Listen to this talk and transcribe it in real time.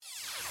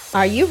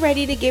Are you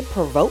ready to get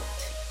provoked?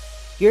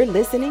 You're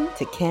listening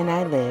to Can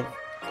I Live,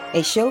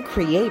 a show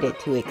created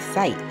to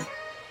excite,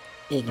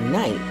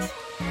 ignite,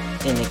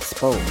 and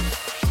expose.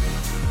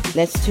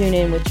 Let's tune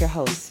in with your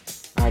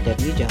host,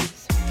 R.W.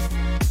 Jones.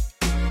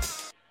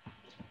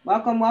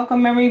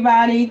 Welcome,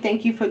 everybody.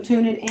 Thank you for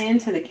tuning in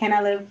to the Can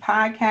I Live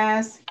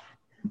podcast.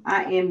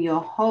 I am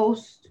your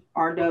host,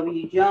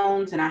 R.W.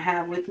 Jones, and I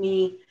have with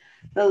me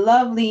the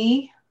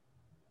lovely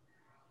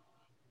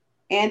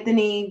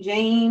Anthony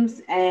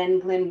James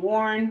and Glenn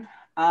Warren.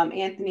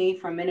 Anthony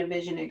from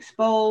Innovision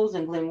Exposed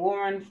and Glenn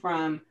Warren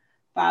from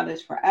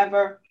Fathers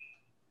Forever.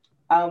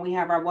 We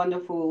have our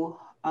wonderful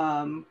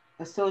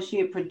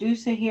associate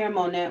producer here,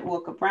 Monette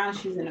Walker Brown.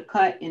 She's in the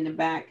cut in the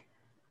back.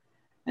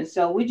 And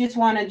so we just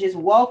want to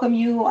welcome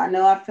you. I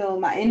know I feel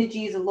my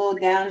energy is a little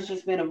down. It's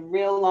just been a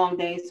real long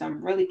day. So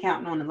I'm really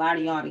counting on a lot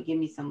of y'all to give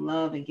me some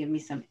love and give me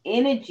some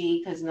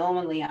energy, because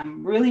normally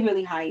I'm really,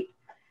 really hyped.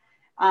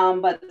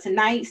 But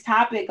tonight's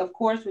topic, of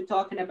course, we're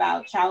talking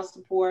about child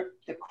support,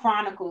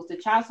 the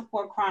child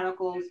support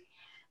chronicles.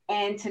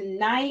 And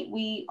tonight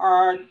we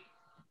are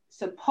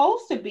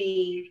supposed to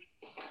be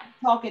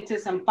talking to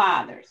some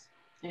fathers.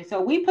 And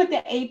so we put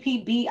the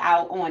APB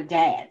out on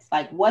dads.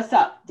 Like, what's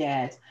up,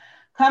 dads?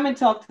 Come and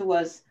talk to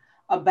us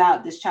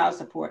about this child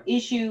support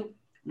issue.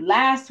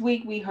 Last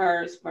week we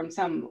heard from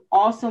some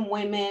awesome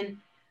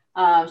women.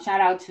 Shout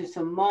out to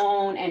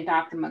Simone and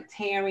Dr.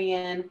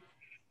 Mukhtarian.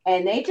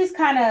 And they just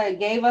kind of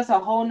gave us a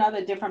whole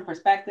nother different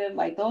perspective.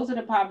 Like, those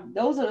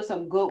are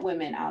some good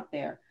women out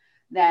there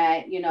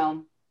that,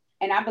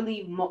 and I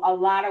believe a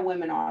lot of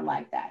women are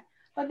like that.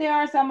 But there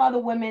are some other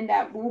women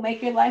that will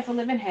make your life a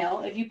living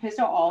hell if you piss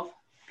her off,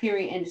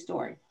 period, end of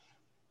story.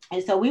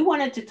 And so we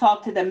wanted to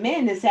talk to the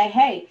men and say,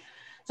 hey,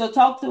 so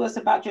talk to us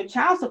about your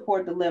child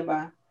support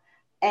dilemma.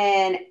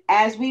 And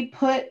as we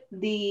put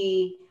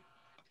the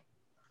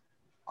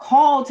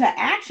call to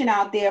action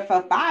out there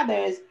for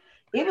fathers,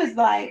 it was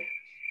like,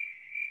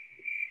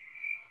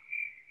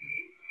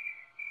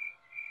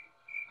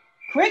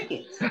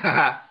 crickets.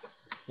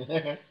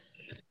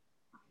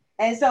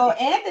 And so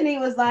Anthony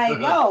was like,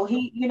 yo,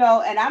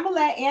 and I'm gonna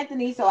let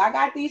Anthony. So I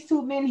got these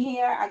two men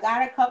here. I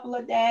got a couple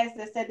of dads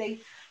that said they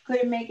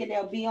couldn't make it.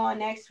 They'll be on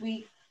next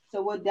week.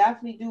 So we'll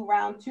definitely do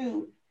round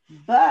two.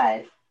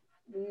 But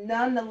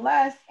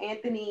nonetheless,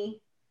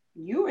 Anthony,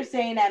 you were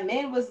saying that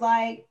men was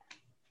like,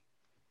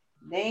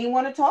 they ain't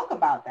want to talk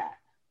about that.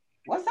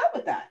 What's up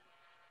with that?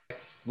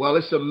 Well,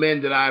 it's some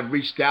men that I've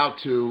reached out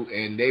to,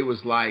 and they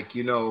was like,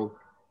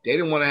 they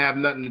didn't want to have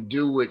nothing to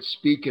do with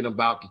speaking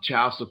about the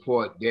child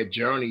support, their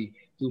journey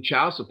through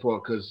child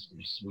support, because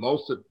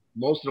most of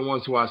the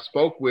ones who I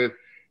spoke with,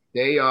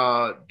 they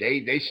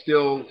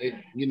still,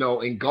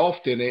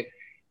 engulfed in it,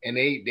 and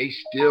they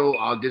still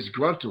are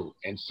disgruntled.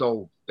 And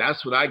so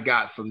that's what I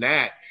got from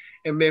that.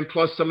 And then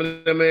plus some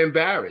of them are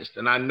embarrassed,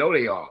 and I know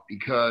they are,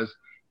 because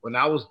when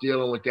I was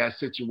dealing with that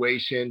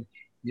situation,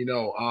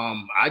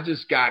 I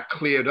just got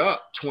cleared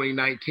up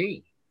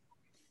 2019.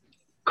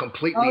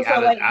 Completely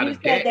out of debt. You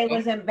said they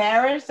was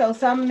embarrassed. So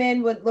some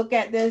men would look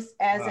at this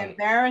as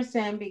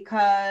embarrassing,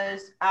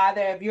 because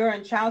either if you're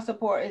in child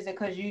support, is it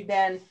because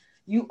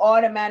you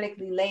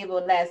automatically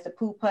labeled as the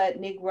poop-putt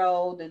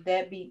Negro, the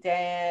deadbeat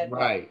dad.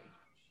 Right.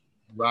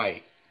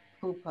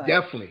 Poop-putt.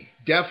 Definitely.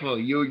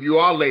 You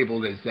are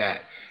labeled as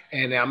that.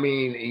 And I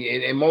mean,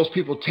 and most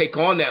people take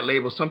on that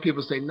label. Some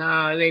people say,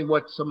 nah, it ain't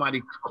what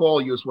somebody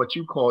call you, it's what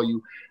you call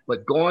you.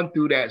 But going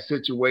through that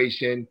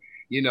situation,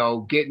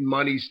 getting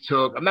monies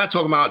took. I'm not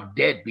talking about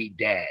deadbeat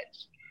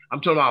dads.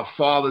 I'm talking about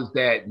fathers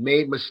that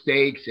made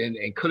mistakes and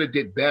could have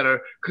did better,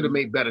 could have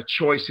made better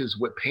choices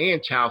with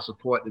paying child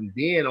support and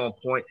being on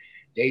point.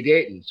 They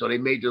didn't. So they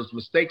made those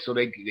mistakes. So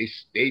they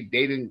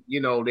didn't,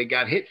 they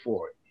got hit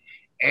for it.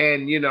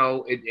 And,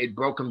 it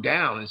broke them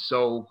down. And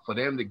so for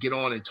them to get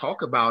on and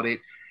talk about it,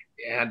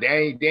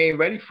 they ain't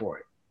ready for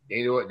it.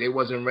 They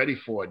wasn't ready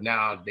for it.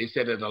 Now, they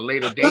said at a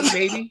later date,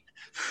 maybe.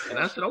 And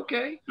I said,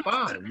 okay,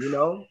 fine,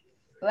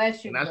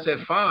 Bless you. And I said,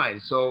 fine.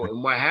 So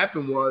what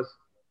happened was,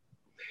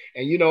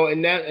 I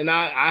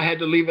had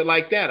to leave it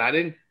like that. I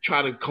didn't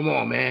try to, come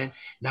on, man.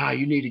 Nah,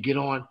 you need to get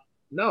on.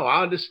 No,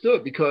 I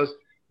understood, because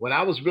when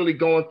I was really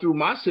going through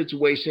my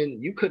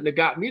situation, you couldn't have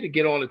got me to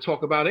get on and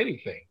talk about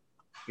anything,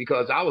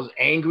 because I was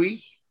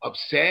angry,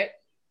 upset,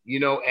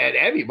 at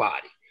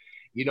everybody.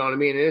 You know what I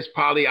mean? And it's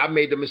probably, I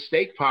made the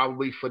mistake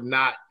probably for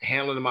not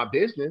handling my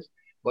business,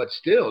 but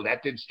still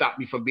that didn't stop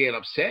me from being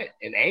upset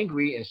and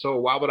angry. And so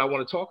why would I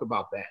want to talk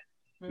about that?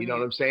 You know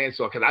what I'm saying?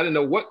 So, because I didn't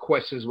know what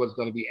questions was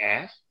going to be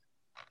asked,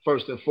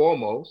 first and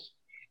foremost.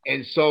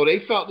 And so they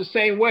felt the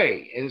same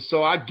way. And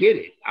so I get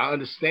it. I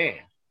understand.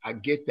 I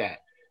get that.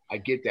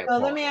 So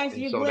part. Let me ask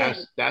you, so Glenn,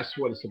 that's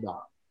what it's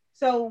about.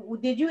 So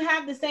did you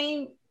have the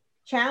same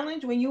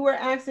challenge when you were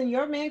asking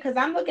your men? Because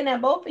I'm looking at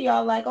both of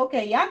y'all like,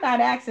 okay, y'all got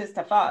access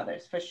to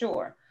fathers for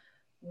sure.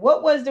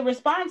 What was the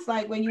response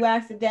like when you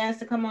asked the dads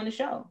to come on the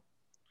show?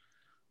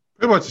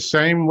 Pretty much the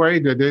same way,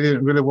 that they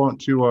didn't really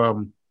want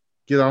to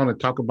get on and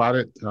talk about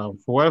it for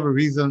whatever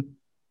reason.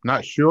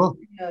 Not sure.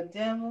 The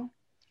devil.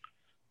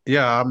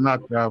 Yeah, I'm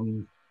not.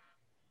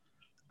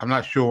 I'm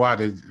not sure why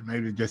they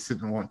maybe just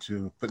didn't want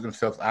to put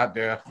themselves out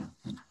there.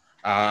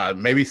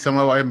 Maybe some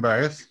of them are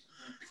embarrassed.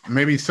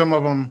 Maybe some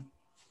of them.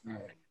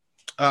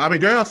 I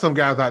mean, there are some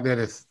guys out there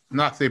that's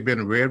not say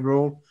been red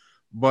rolled,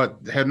 but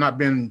have not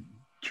been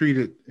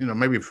treated,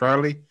 maybe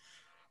fairly.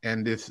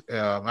 And this,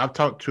 I've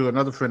talked to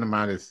another friend of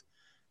mine that's,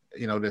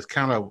 that's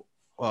kind of,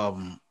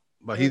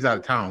 but he's out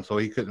of town, so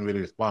he couldn't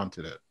really respond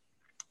to that.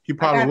 He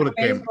probably would have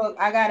came.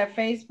 I got a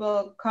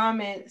Facebook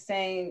comment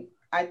saying,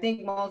 "I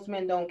think most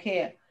men don't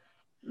care."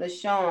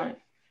 LaShawn.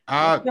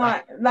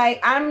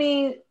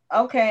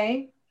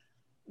 Okay.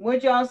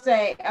 What'd y'all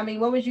say? I mean,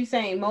 what was you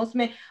saying? Most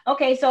men.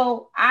 Okay,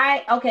 so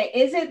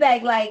is it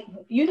like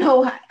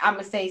I'm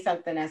gonna say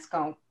something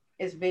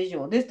it's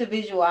visual. This the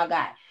visual I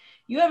got.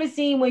 You ever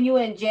seen when you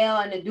in jail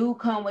and the dude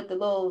come with the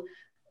little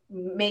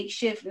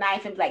makeshift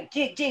knife and like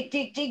jig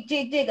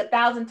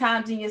 1,000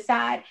 times in your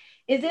side?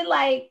 Is it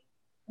like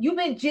you've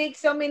been jigged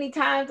so many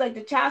times, like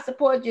the child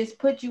support just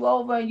put you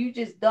over and you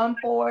just done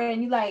for it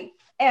and you like,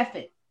 F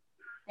it,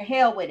 the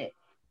hell with it.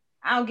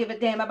 I don't give a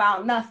damn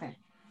about nothing.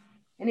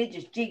 And it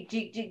just jig,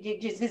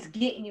 just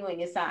getting you in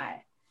your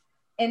side.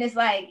 And it's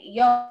like,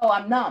 yo,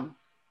 I'm numb.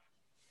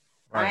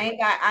 Right.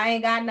 I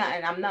ain't got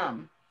nothing. I'm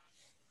numb.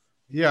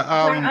 Yeah.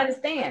 I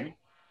understand.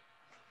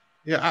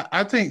 Yeah,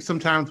 I think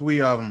sometimes we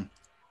have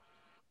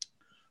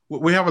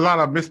a lot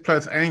of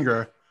misplaced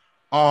anger,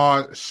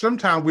 or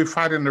sometimes we're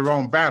fighting the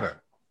wrong battle.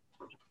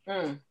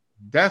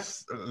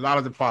 That's a lot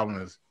of the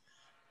problem is.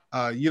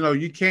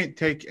 You can't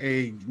take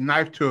a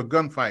knife to a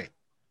gunfight.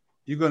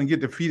 You're going to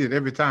get defeated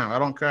every time. I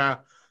don't care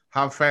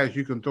how fast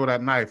you can throw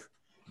that knife.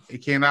 It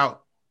can't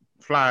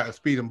outfly a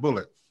speeding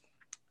bullet.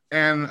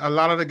 And a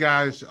lot of the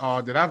guys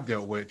that I've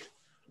dealt with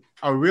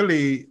are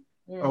really,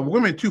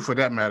 women too for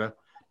that matter,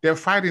 they're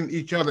fighting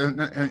each other.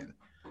 And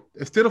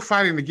instead of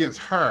fighting against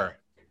her,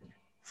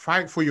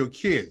 fight for your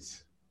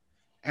kids.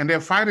 And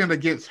they're fighting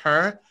against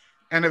her,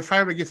 and they're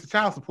fighting against the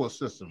child support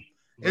system.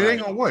 It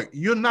ain't going to work.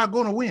 You're not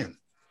going to win.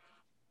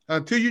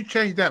 Until you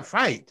change that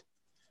fight,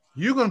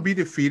 you're going to be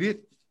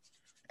defeated,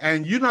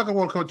 and you're not going to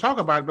want to come talk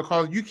about it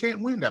because you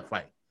can't win that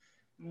fight.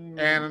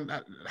 And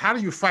how do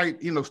you fight?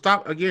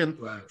 Stop again.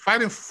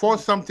 Fighting for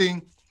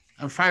something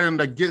and fighting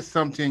against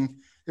something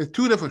is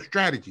two different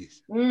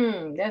strategies.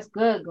 That's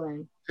good,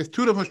 Glenn. It's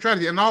two different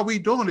strategies, and all we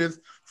doing is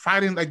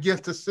fighting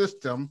against the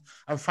system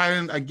and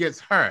fighting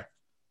against her.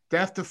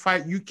 That's the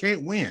fight you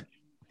can't win,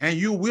 and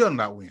you will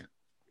not win.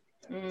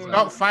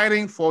 Stop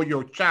fighting for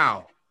your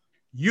child.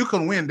 You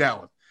can win that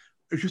one.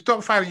 If you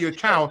stop fighting your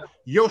child,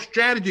 your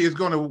strategy is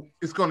gonna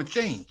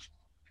change.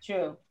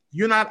 True.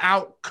 You're not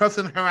out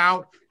cussing her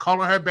out,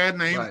 calling her bad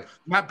names,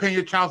 not paying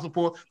your child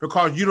support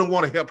because you don't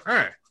want to help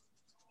her.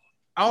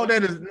 All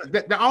that is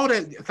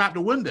out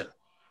the window.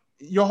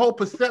 Your whole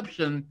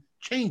perception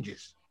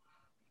changes.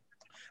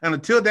 And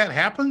until that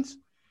happens,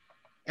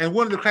 and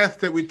one of the classes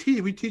that we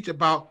teach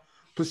about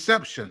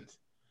perceptions.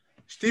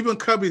 Stephen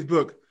Covey's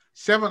book,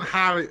 Seven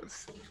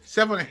Habits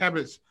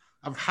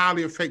of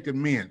Highly Effective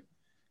Men.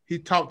 He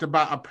talked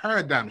about a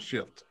paradigm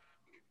shift.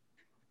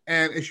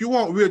 And if you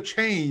want real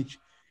change,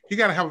 you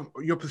got to have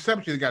your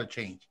perception has got to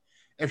change.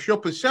 If your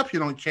perception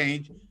don't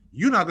change,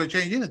 you're not going to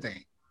change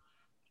anything.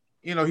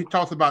 He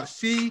talks about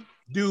see,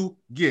 do,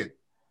 get.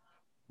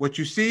 What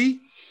you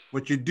see,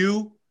 what you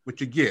do, what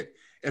you get.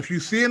 If you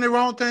see the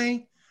wrong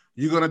thing,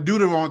 you're going to do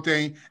the wrong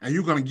thing, and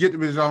you're going to get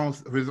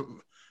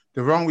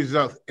the wrong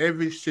results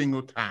every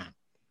single time.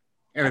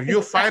 And if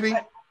you're fighting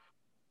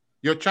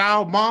your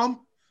child,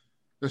 mom,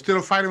 instead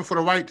of fighting for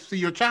the right to see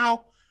your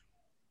child,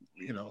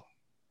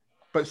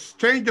 but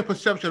change your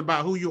perception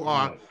about who you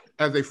are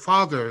as a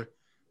father,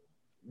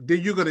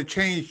 then you're going to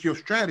change your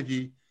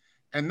strategy.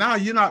 And now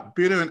you're not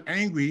bitter and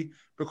angry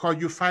because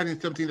you're fighting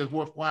something that's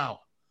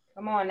worthwhile.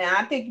 Come on now.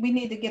 I think we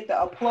need to get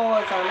the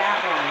applause on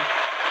that one.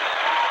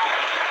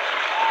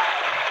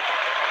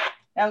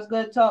 That was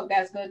good talk.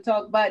 That's good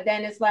talk. But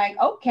then it's like,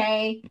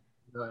 okay,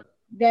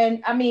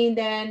 then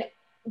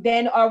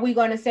are we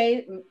going to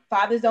say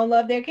fathers don't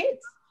love their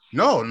kids?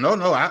 No.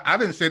 I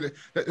didn't say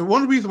that.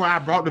 One reason why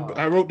I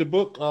wrote the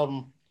book.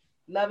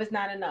 Love is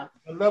not enough.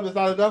 Love is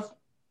not enough.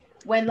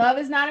 When love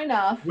is not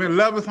enough. When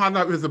love is not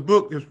enough is a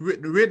book that's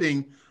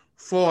written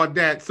for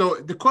that. So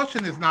the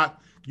question is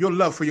not your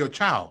love for your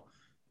child.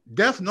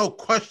 There's no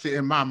question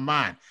in my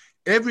mind.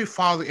 Every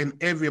father and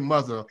every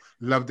mother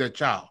love their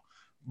child.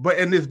 But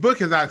in this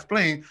book, as I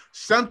explained,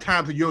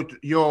 sometimes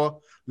your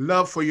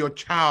love for your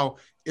child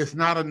is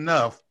not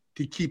enough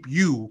to keep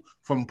you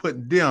from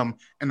putting them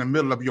in the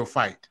middle of your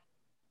fight.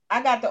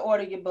 I got to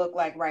order your book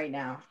like right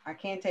now. I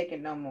can't take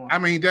it no more. I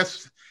mean,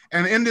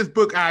 and in this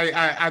book,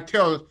 I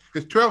tell,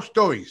 there's 12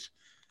 stories.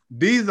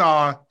 These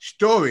are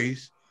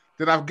stories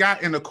that I've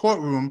got in the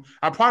courtroom.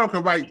 I probably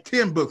could write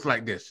 10 books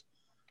like this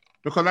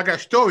because I got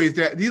stories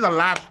these are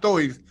live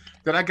stories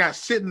that I got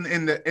sitting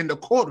in the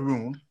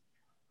courtroom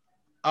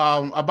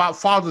about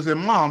fathers and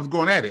moms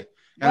going at it.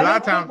 And a lot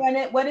of times,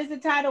 what is the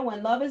title?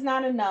 When Love is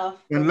Not Enough.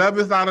 When Love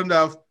is Not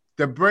Enough,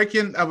 the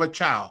Breaking of a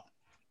Child.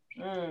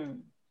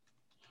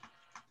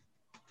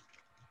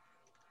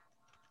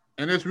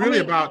 And it's really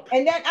about.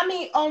 And then, I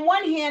mean, on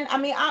one hand, I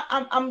mean,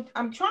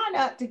 I'm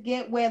trying to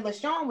get where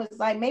LaShawn was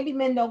like, maybe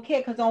men don't care,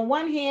 because on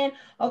one hand,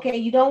 okay,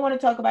 you don't want to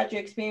talk about your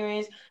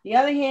experience. The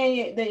other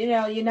hand,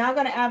 you're not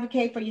going to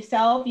advocate for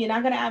yourself. You're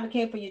not going to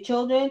advocate for your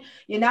children.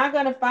 You're not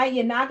going to fight.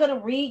 You're not going to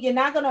read. You're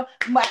not going to,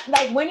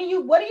 like, what are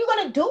you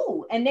going to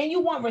do? And then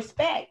you want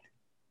respect.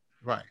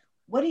 Right.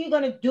 What are you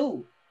going to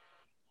do?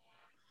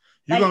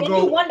 Like,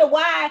 you wonder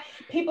why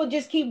people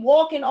just keep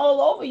walking all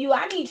over you.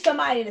 I need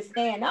somebody to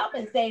stand up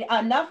and say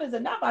enough is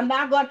enough. I'm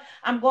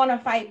going to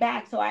fight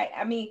back. So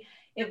I mean,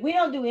 if we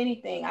don't do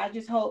anything, I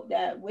just hope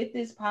that with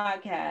this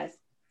podcast,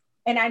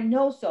 and I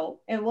know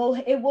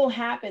it will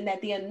happen,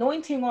 that the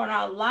anointing on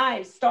our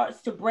lives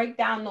starts to break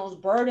down those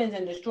burdens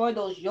and destroy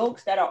those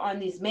yokes that are on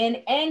these men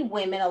and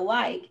women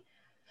alike.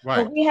 Right.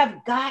 But we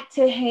have got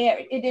to hear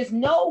it. There's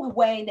no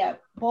way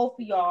that both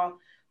of y'all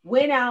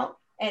went out.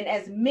 And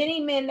as many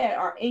men that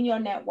are in your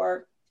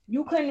network,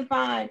 you couldn't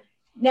find.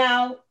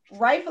 Now,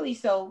 rightfully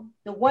so,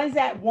 the ones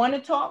that want to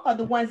talk are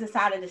the ones that's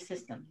out of the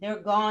system. They're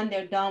gone.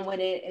 They're done with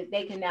it.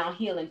 They can now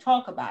heal and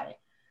talk about it.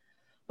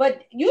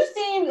 But you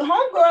seen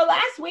homegirl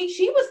last week.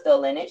 She was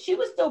still in it. She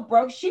was still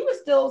broke. She was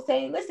still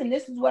saying, listen,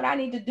 this is what I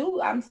need to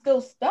do. I'm still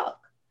stuck.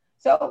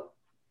 So,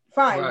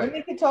 fine. Right.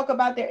 Women can talk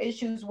about their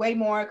issues way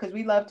more because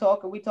we love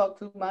talking. We talk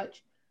too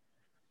much.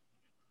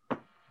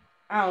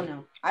 I don't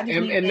know.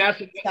 And that's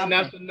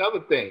another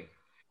thing.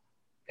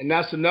 And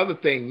that's another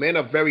thing. Men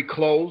are very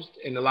closed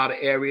in a lot of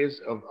areas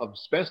of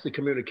especially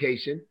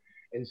communication.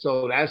 And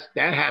so that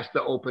has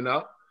to open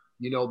up.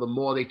 The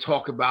more they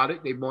talk about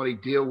it, the more they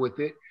deal with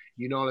it.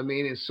 You know what I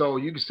mean? And so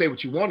you can say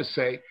what you want to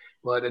say,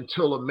 but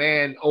until a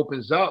man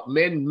opens up,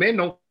 men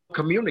don't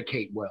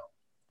communicate well.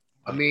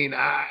 I mean,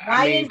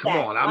 come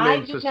on.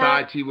 I'm in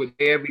society with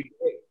every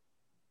day.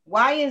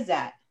 Why is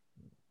that?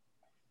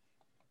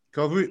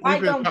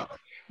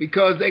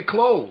 Because they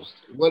closed.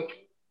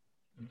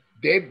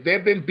 They've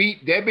been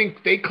beat.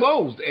 They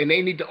closed, and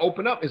they need to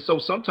open up. And so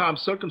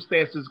sometimes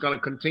circumstances going to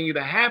continue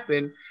to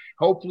happen.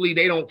 Hopefully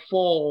they don't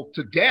fall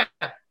to death,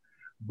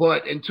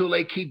 but until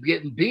they keep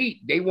getting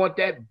beat, they want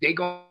that. They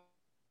gonna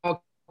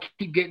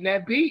keep getting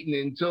that beaten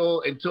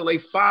until they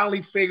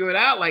finally figure it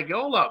out. Like,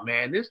 hold up,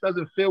 man, this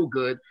doesn't feel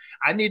good.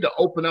 I need to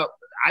open up.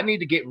 I need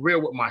to get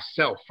real with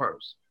myself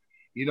first.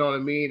 You know what I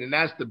mean? And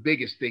that's the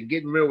biggest thing,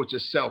 getting real with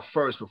yourself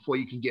first before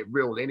you can get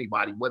real with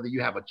anybody, whether you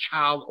have a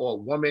child or a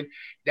woman.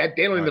 That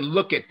they don't even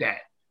look at that.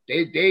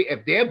 They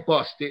if they're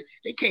busted,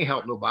 they can't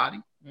help nobody.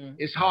 Mm-hmm.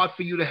 It's hard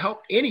for you to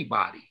help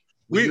anybody.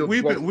 We've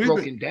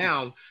broken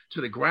down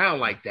to the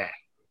ground like that.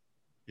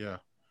 Yeah.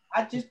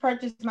 I just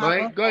purchased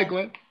my book. Go ahead,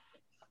 Glenn.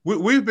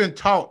 We've been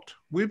taught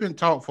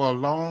for a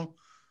long,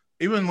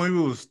 even when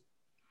we was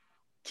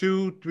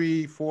 2,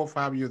 3, 4,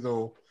 5 years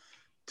old,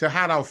 to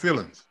hide our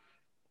feelings.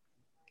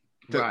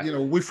 Right.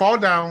 We fall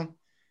down,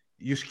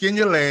 you skin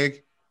your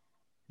leg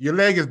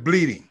is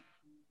bleeding.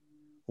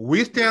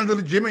 We stand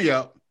little Jimmy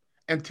up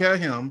and tell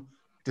him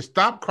to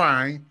stop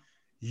crying.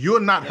 You're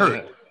not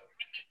hurt.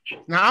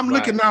 Now I'm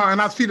looking now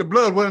and I see the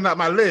blood running out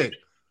my leg.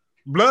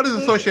 Blood is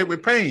associated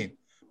with pain,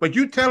 but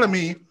you telling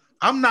me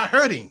I'm not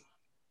hurting.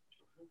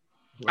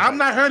 Right. I'm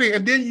not hurting.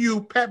 And then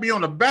you pat me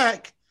on the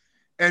back,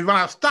 and when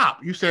I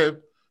stop, you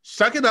said,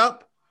 suck it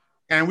up,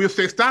 and we'll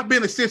say, stop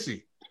being a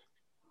sissy.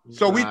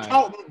 So we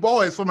taught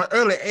boys from an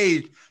early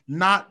age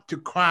not to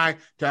cry,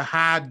 to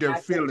hide their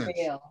feelings.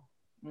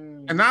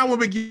 And now when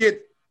we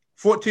get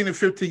 14 and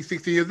 15,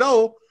 16 years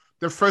old,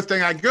 the first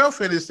thing our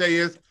girlfriend is say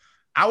is,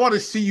 I want to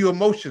see you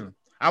emotional.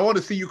 I want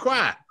to see you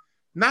cry.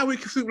 Now we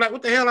can see, like,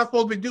 what the hell am I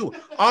supposed to do?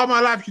 All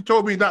my life she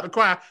told me not to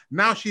cry.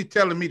 Now she's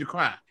telling me to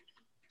cry.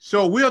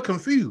 So we're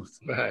confused.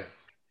 Right.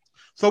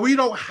 So we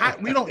don't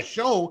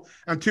show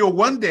until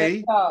one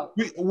day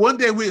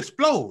we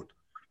explode.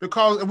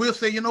 Because we'll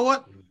say, you know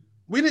what?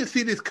 We didn't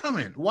see this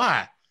coming.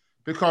 Why?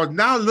 Because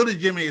now little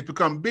Jimmy has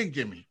become big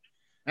Jimmy.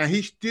 And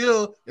he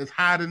still is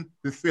hiding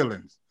his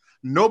feelings.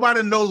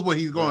 Nobody knows what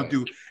he's going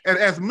to do. And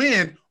as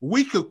men,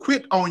 we could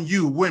quit on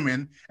you,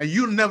 women, and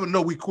you'll never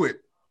know we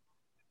quit.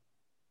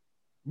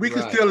 We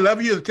can still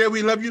love you and tell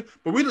we love you,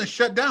 but we done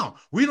shut down.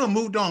 We done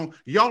moved on.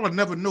 Y'all will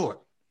never know it.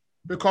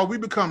 Because we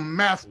become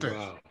masters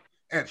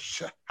at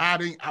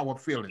hiding our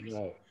feelings.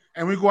 Right.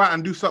 And we go out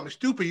and do something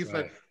stupid. You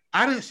say,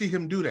 I didn't see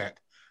him do that.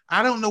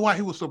 I don't know why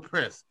he was so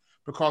pressed.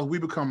 Because we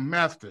become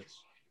masters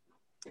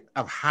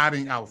of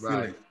hiding our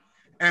feelings.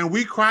 And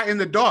we cry in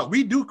the dark.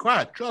 We do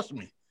cry, trust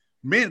me.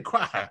 Men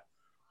cry.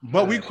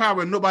 But we cry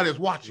when nobody's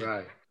watching.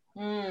 Right.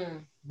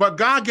 But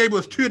God gave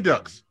us tear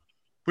ducts,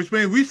 which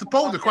means we're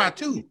supposed to cry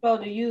too. We're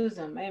supposed to use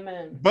them,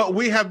 amen. But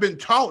we have been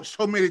taught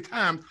so many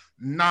times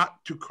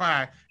not to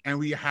cry, and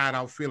we hide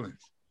our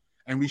feelings.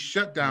 And we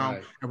shut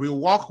down, and we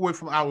walk away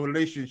from our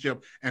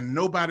relationship, and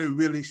nobody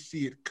really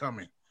see it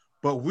coming.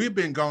 But we've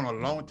been gone a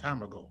long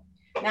time ago.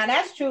 Now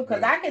that's true,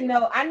 because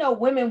I know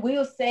women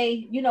will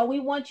say, we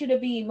want you to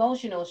be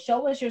emotional.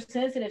 Show us your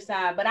sensitive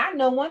side. But I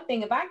know one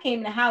thing, if I came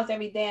in the house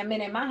every damn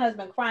minute, my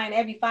husband crying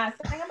every 5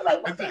 seconds, I'm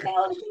like, what the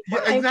hell is she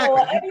crying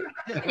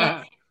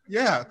for?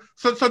 Yeah.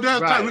 So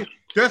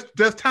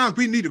there's times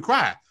we need to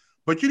cry.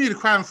 But you need to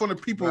cry in front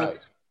of people, right.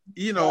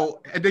 you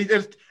know, and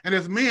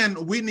as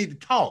men, we need to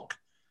talk.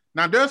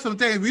 Now, there's some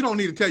things we don't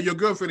need to tell your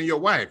girlfriend and your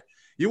wife.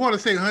 You want to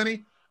say,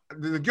 honey,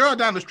 the girl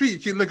down the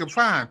street, she's looking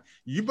fine.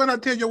 You better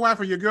not tell your wife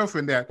or your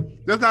girlfriend that.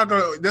 That's not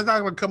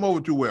gonna come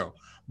over too well.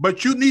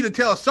 But you need to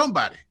tell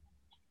somebody.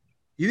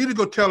 You need to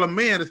go tell a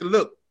man that,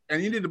 look,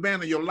 and you need a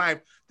man in your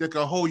life that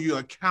can hold you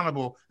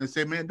accountable and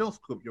say, man, don't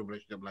screw up your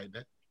relationship like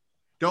that.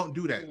 Don't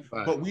do that.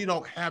 Right. But we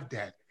don't have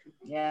that.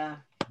 Yeah.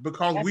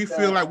 Because we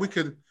feel like we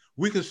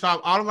could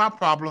solve all of our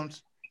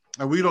problems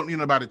and we don't need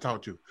nobody to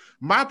talk to.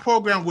 My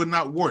program would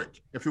not work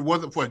if it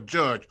wasn't for a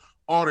judge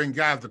ordering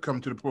guys to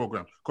come to the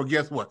program. Because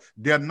guess what?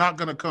 They're not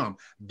going to come.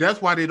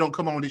 That's why they don't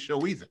come on this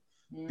show either.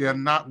 They're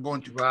not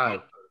going to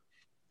come.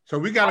 So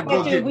we got to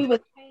go get... If we was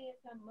paying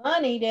some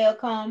money, they'll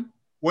come.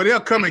 Well, they'll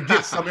come and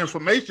get some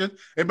information.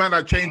 It might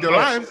not change their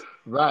lives.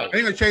 Right. It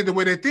ain't going to change the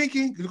way they're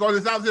thinking because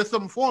there's out there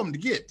something for them to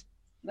get.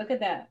 Look at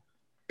that.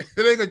 It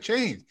ain't going to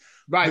change.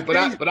 Right. But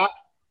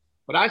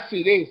I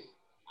see this.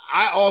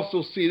 I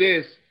also see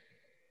this.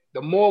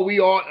 The more we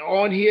are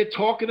on here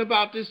talking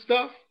about this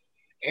stuff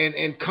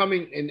and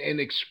coming and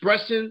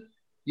expressing,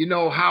 you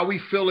know, how we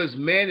feel as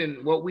men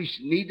and what we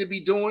need to be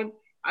doing,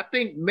 I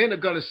think men are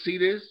going to see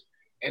this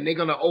and they're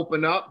going to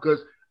open up because,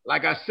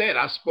 like I said,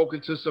 I've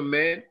spoken to some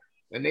men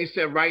and they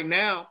said right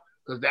now,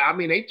 because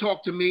they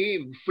talk to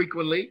me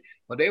frequently,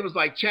 but they was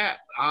like, Chap,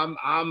 I'm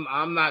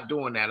not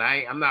doing that.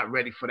 I'm not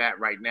ready for that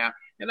right now.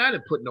 And I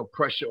didn't put no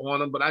pressure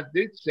on them, but I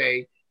did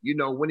say, you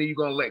know, when are you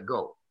going to let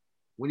go?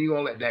 When are you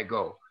going to let that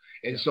go?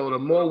 And so the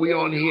more we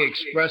on here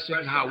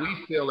expressing how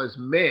we feel as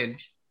men,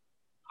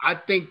 I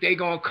think they're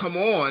going to come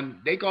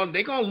on. They're going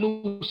to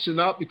loosen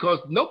up because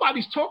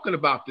nobody's talking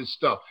about this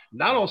stuff.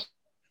 Not on.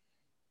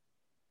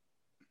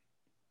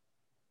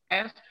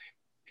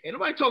 Ain't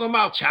nobody talking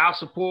about child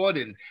support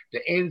and the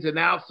ins and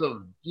outs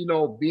of, you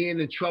know, being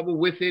in trouble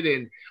with it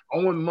and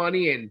owing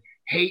money and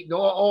hate and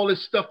all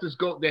this stuff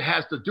that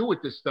has to do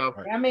with this stuff.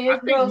 I mean,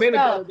 it's real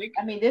stuff.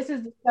 This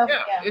is the stuff.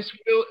 Yeah,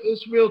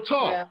 it's real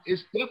talk. Yeah.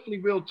 It's definitely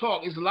real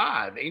talk. It's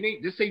live.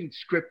 This ain't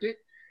scripted.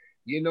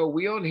 You know,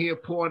 we on here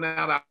pouring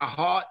out our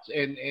hearts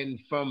and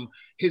from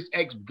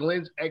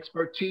Glenn's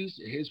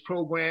expertise, his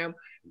program,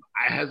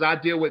 as I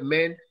deal with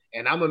men,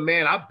 and I'm a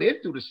man, I've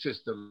been through the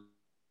system.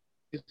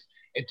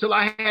 Until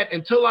I had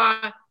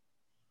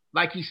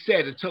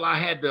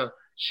to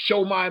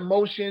show my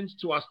emotions,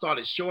 till I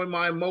started showing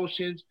my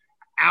emotions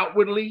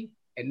outwardly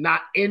and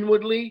not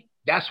inwardly,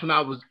 that's when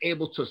I was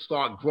able to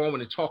start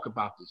growing and talk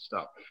about this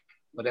stuff.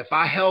 But if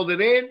I held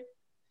it in,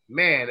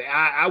 man,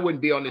 I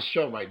wouldn't be on this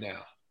show right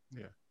now.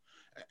 Yeah.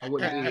 I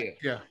wouldn't be here.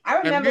 Yeah. I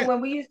remember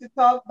when we used to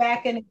talk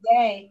back in the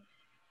day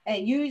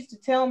and you used to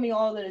tell me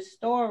all of the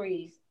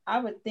stories,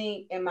 I would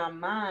think in my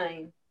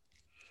mind,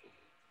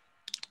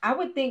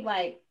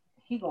 like,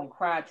 he gonna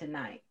cry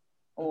tonight,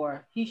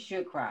 or he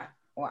should cry,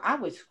 or I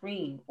would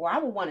scream, or I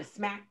would want to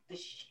smack the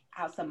shit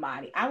out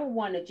somebody. I would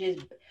want to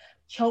just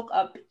choke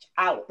up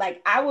out.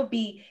 Like I would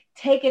be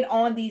taking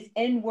on these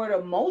inward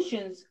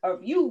emotions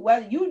of you.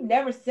 Well, you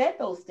never said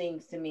those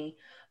things to me,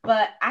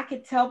 but I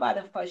could tell by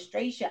the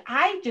frustration.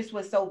 I just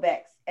was so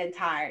vexed and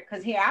tired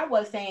because here I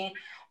was saying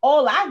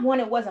all I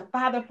wanted was a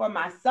father for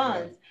my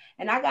sons,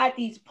 and I got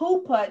these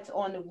poo putts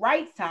on the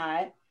right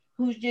side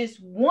who just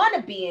want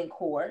to be in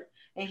court.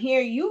 And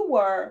here you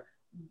were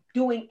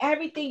doing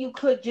everything you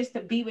could just to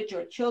be with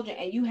your children.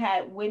 And you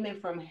had women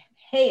from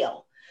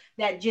hell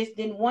that just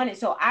didn't want it.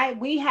 So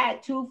we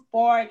had two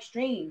far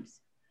extremes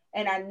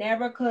and I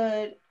never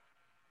could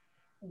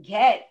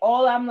get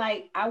all. I'm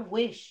like, I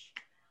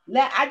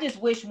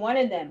just wish one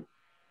of them.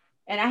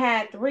 And I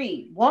had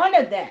three. One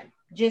of them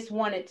just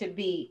wanted to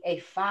be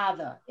a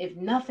father, if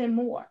nothing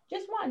more.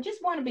 Just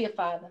want to be a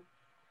father.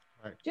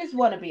 Right. Just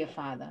want to be a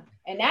father.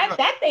 And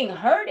that thing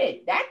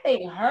hurted. That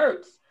thing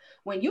hurts.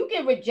 When you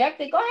get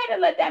rejected, go ahead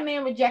and let that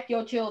man reject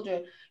your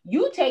children.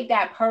 You take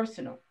that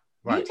personal.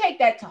 Right. You take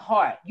that to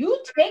heart.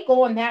 You take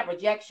on that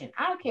rejection.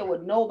 I don't care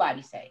what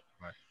nobody say.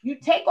 Right. You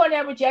take on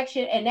that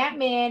rejection and that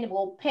man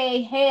will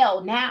pay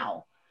hell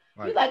now.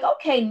 Right. You're like,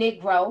 okay,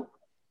 Negro,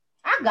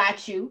 I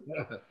got you.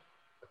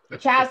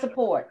 Child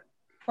support.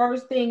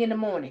 First thing in the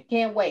morning.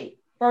 Can't wait.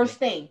 First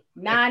thing,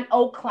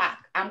 9:00,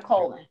 I'm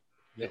calling.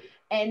 Yeah.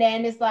 And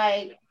then it's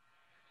like,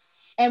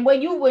 and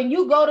when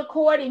you go to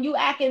court and you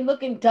acting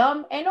looking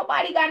dumb, ain't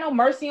nobody got no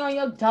mercy on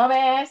your dumb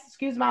ass,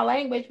 excuse my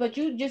language, but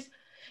you just,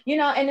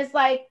 and it's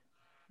like,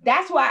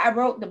 that's why I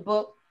wrote the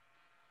book,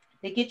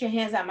 to Get Your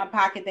Hands Out of My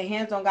Pocket, The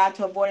Hands on God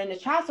to Avoiding the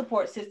Child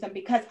Support System,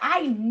 because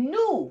I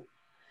knew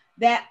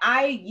that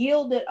I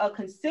yielded a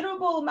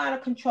considerable amount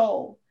of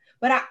control,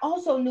 but I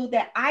also knew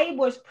that I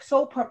was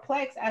so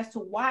perplexed as to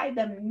why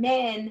the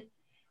men,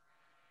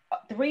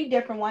 3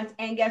 different ones,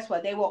 and guess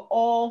what? They were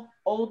all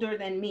older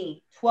than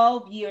me,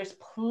 12 years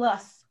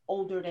plus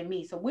older than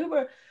me. So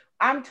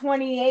I'm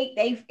 28,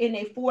 they in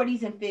their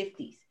 40s and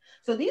 50s.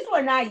 So these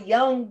were not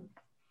young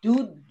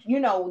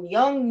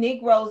young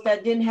Negroes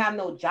that didn't have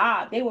no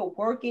job. They were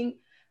working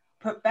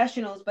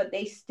professionals, but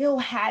they still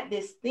had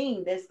this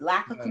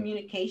lack of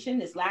communication,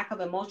 this lack of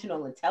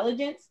emotional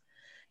intelligence.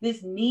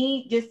 this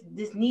need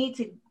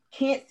to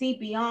can't see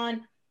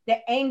beyond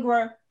the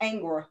anger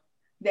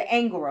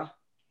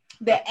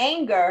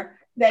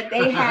that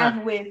they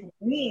have with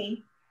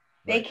me.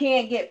 They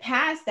can't get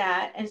past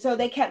that. And so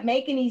they kept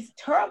making these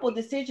terrible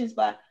decisions.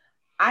 But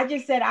I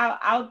just said,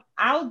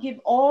 I'll give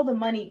all the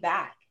money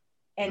back.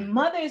 And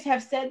mothers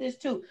have said this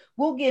too.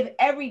 We'll give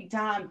every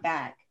dime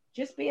back.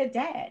 Just be a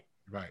dad.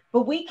 Right.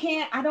 But we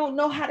can't, I don't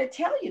know how to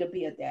tell you to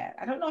be a dad.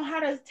 I don't know how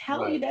to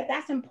tell you that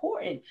that's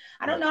important.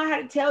 I don't know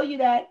how to tell you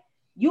that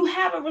you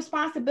have a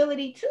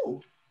responsibility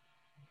too.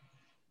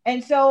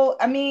 And so,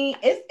 I mean,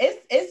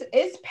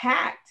 it's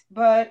packed,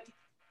 but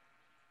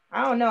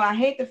I don't know. I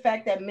hate the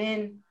fact that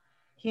men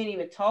can't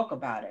even talk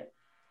about it.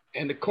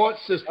 And the court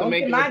system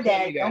ain't gonna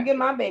tell you that. Don't get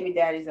my baby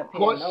daddies up here.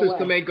 Court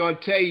system ain't gonna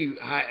tell you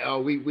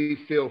how we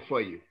feel for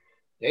you.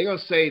 They're gonna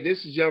say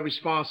this is your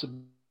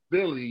responsibility.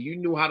 You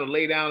knew how to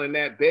lay down in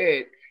that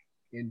bed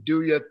and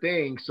do your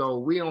thing, so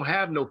we don't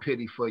have no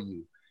pity for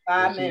you.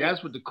 See,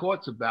 that's what the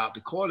court's about.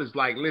 The court is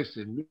like,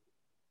 listen,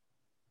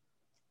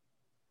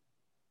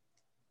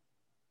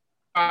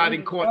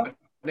 in court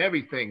and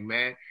everything,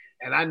 man.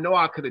 And I know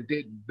I could have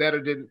did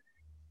better than,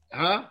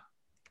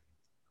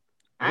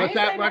 What's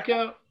that,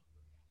 Raquel?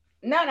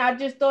 No, I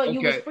just thought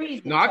you was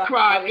freezing. No, I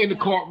cried in the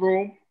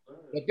courtroom,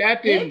 but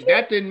that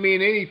didn't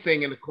mean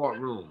anything in the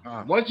courtroom.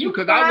 Once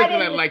because I look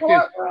at it like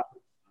this.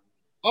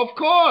 Of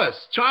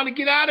course, trying to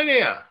get out of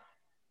there.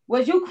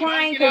 Was you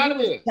crying because you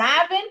was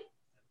diving?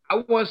 I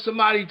want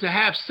somebody to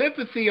have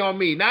sympathy on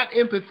me, not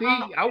empathy.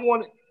 I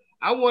want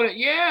it,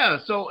 yeah.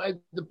 So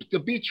to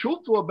be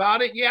truthful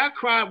about it, yeah, I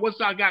cried once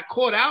I got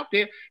caught out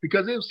there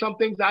because there was some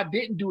things I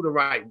didn't do the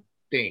right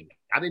thing.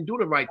 I didn't do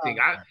the right thing.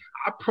 I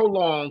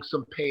prolonged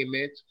some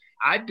payments.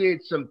 I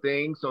did some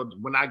things. So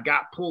when I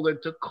got pulled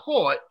into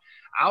court,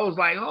 I was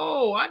like,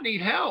 oh, I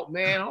need help,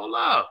 man. Hold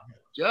up,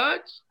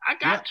 Judge. I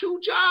got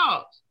 2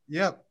 jobs.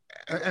 Yep.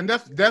 And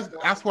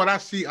that's what I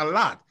see a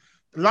lot.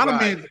 A lot of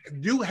men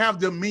do have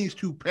the means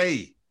to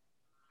pay,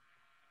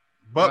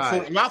 but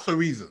for lots of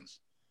reasons.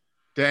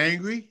 They're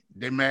angry,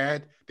 they're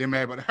mad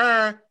with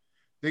her,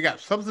 they got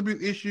substance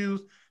abuse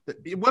issues,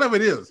 whatever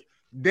it is,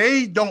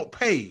 they don't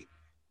pay.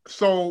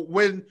 So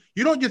when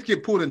you don't just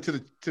get pulled into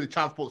the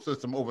child support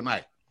system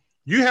overnight,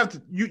 you have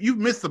to you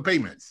miss the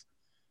payments.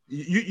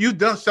 You've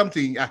done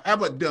something, I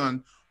haven't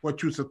done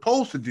what you're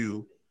supposed to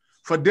do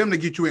for them to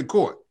get you in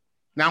court.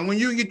 Now, when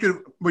you get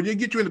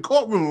you in the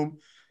courtroom,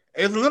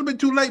 it's a little bit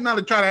too late now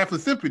to try to have some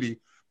sympathy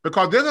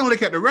because they're going to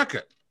look at the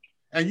record,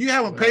 and you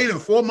haven't paid in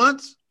 4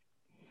 months.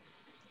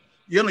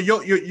 You know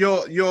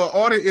your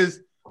order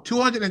is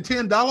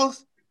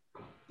 $210.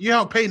 You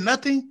haven't paid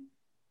nothing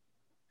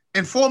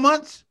in 4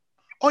 months,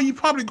 or you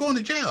probably going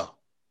to jail.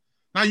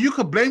 Now you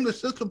could blame the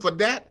system for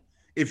that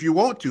if you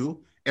want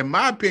to. In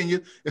my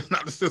opinion, it's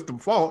not the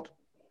system's fault.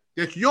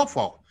 It's your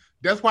fault.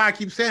 That's why I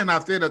keep saying,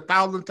 I've said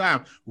 1,000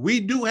 times, we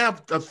do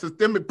have a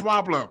systemic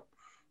problem,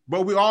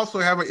 but we also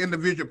have an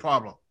individual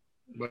problem.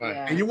 Right.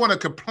 Yeah. And you want to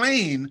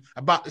complain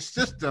about the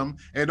system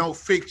and don't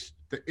fix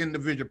the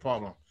individual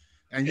problem.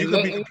 And you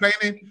can be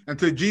complaining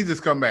until Jesus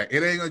come back.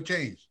 It ain't gonna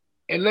change.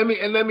 And let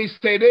me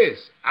say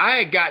this. I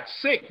had got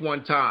sick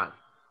one time.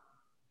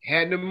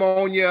 Had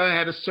pneumonia,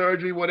 had a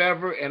surgery,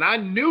 whatever, and I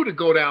knew to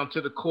go down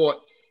to the court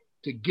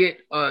to get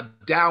a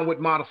downward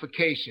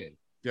modification.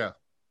 Yeah.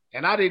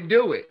 And I didn't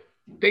do it.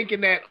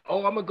 Thinking that,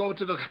 I'm going to go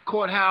to the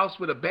courthouse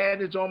with a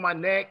bandage on my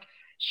neck,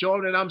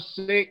 showing that I'm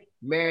sick.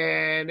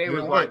 Man, they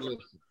was like, listen.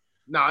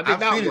 No, it did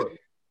not work.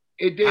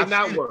 It did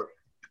not work.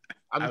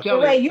 I'm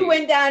telling you. Wait, you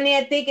went down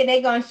there thinking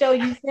they're going to show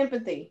you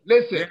sympathy.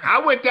 Listen,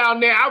 I went down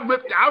there. I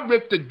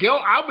ripped the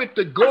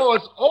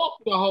gauze off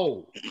the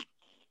hole.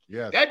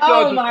 Yes.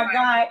 Oh,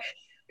 my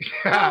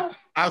God.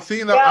 I've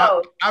seen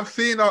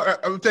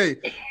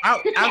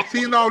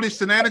all these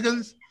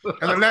shenanigans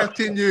in the last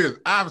 10 years.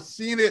 I've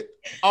seen it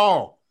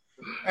all.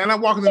 And I'm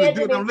walking in the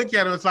dude and I'm looking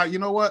at it. It's like, you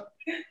know what?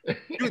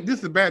 This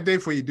is a bad day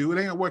for you, dude. It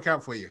ain't gonna work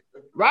out for you.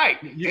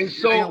 Right. And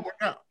so,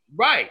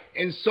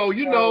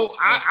 you know,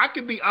 I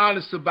can be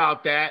honest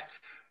about that.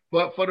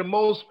 But for the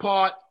most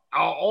part,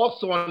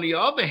 also on the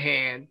other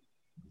hand,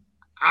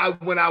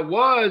 when I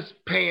was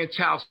paying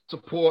child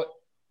support,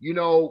 I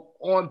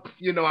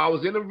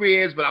was in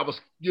arrears, but I was,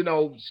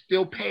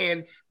 still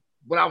paying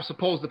what I was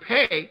supposed to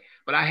pay,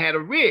 but I had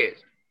arrears.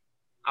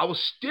 I was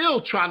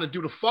still trying to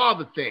do the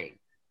father thing.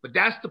 But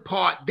that's the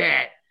part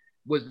that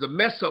was the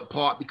mess up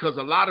part because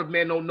a lot of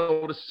men don't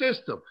know the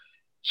system.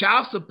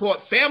 Child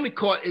support, family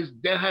court is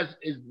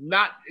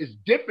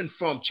different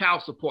from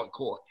child support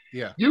court.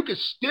 Yeah. You can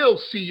still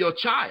see your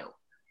child.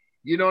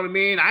 You know what I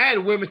mean? I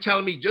had women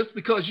telling me just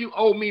because you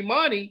owe me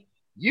money,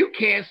 you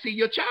can't see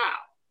your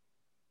child.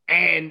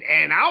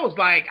 And I was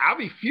like, I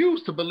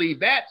refuse to believe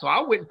that. So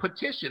I went and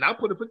petitioned. I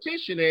put a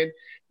petition in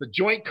for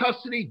joint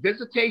custody,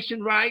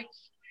 visitation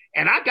rights,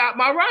 and I got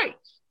my rights.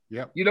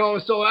 Yep.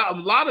 So a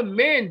lot of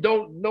men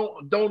don't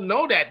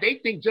know that. They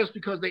think just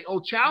because they owe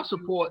child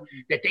support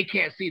that they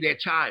can't see their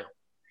child.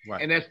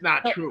 Right. And that's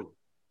not true.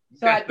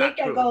 So I think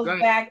that goes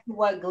back to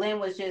what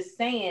Glenn was just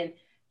saying.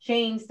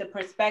 change the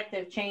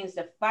perspective, change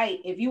the fight.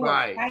 If you were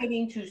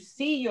fighting to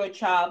see your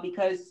child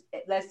because,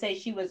 let's say,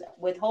 she was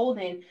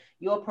withholding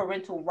your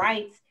parental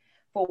rights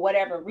for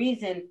whatever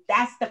reason,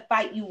 that's the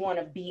fight you want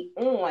to be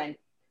on,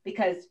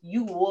 because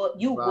you will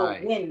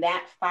win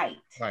that fight.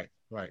 Right.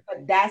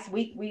 But that's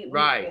we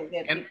can't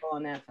get people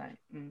on that fight.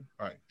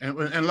 Right. And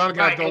a lot of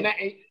guys don't.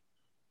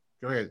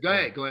 Go ahead.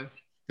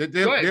 They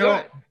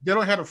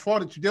don't have the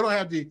fortitude. They don't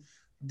have the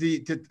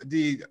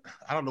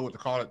I don't know what to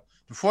call it.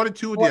 The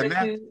fortitude.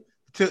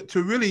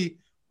 To really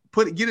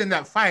get in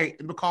that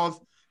fight, because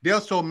they're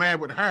so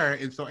mad with her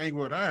and so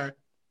angry with her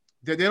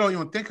that they don't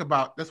even think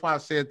about. That's why I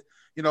said,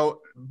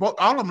 all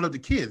of them love the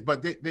kids,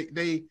 but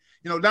they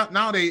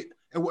now they.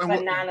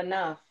 But not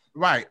enough.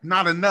 Right,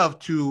 not enough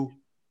to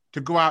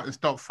go out and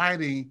start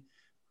fighting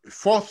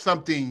for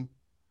something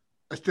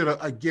instead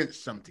of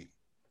against something.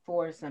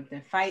 For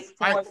something, fight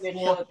for your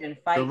children,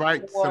 fight the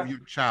rights of your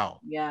child.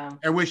 Yeah.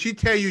 And when she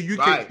tell you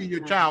can't see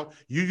your child,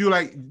 you do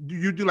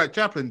like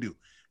Chaplin do.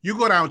 You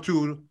go down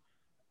to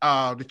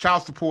the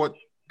child support,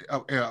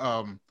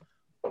 not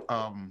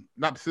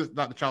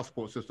the child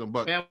support system,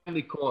 but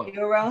family court.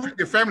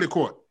 The family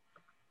court,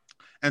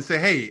 and say,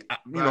 hey,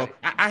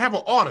 I have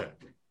an order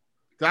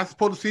that I'm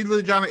supposed to see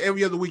little Johnny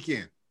every other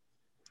weekend.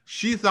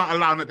 She's not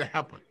allowing it to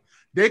happen.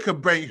 They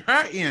could bring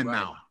her in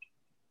now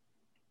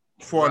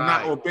for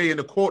not obeying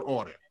the court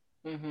order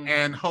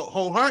and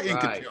hold her in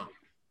contempt,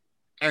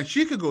 and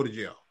she could go to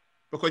jail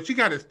because she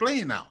got to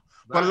explain now.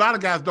 But a lot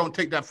of guys don't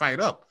take that fight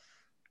up.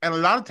 And a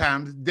lot of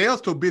times they're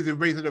so busy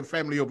raising their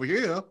family over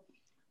here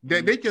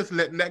that they just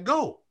letting that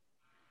go.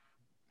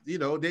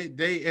 What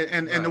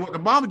the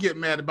mama get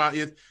mad about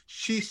is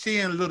she's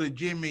seeing little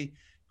Jimmy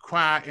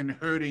cry and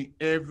hurting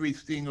every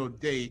single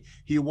day.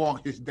 He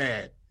wants his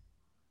dad.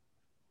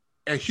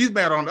 And she's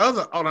mad on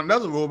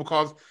another rule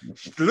because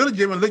little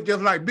Jimmy look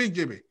just like Big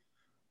Jimmy.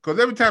 Because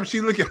every time she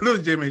look at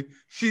little Jimmy,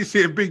 she's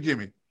seeing Big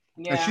Jimmy.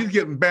 Yeah. And she's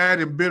getting bad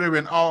and bitter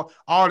and all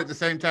at the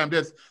same time.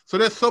 There's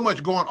so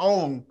much going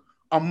on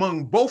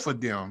among both of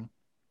them.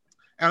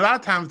 And a lot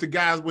of times the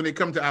guys, when they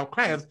come to our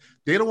class,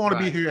 they don't want to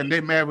be here and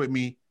they're mad with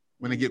me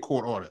when they get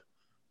court order.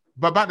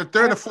 But about the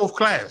third or fourth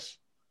class,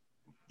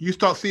 you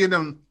start seeing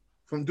them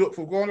from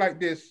going like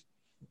this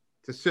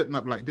to sitting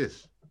up like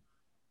this.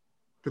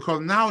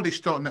 Because now they're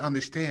starting to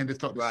understand, they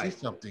start to see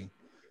something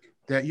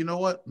that, you know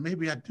what,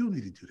 maybe I do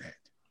need to do that.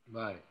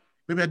 Right.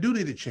 Maybe I do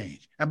need to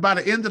change. And by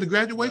the end of the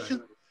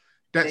graduation,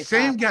 that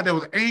same guy that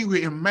was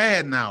angry and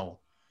mad now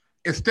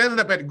is standing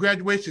up at the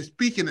graduation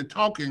speaking and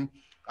talking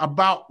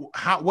about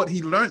what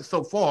he learned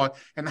so far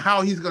and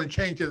how he's going to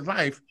change his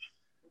life.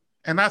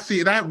 And I see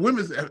it. I have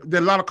women, there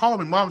are a lot of calling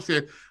me. Mom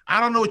said, I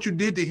don't know what you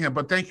did to him,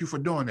 but thank you for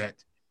doing that.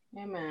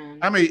 Amen.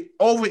 I mean,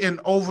 over and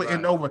over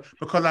and over,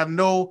 because I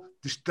know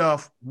the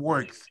stuff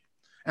works.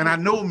 And I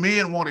know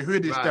men want to hear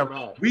this stuff.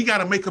 Right. We got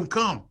to make them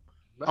come.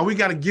 Or we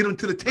got to get them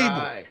to the table.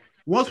 Right.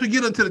 Once we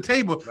get them to the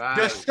table,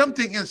 there's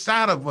something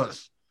inside of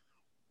us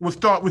will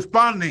start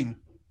responding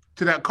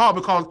to that call,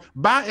 because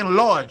by and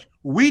large,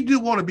 we do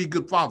want to be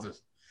good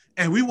fathers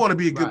and we want to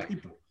be good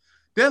people.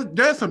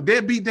 There's some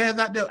deadbeat dads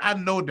out there. I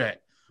know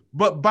that.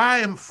 But by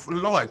and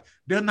large,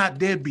 they're not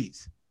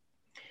deadbeats.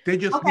 They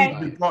just need to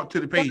be brought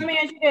to the page. Let me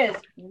ask you this.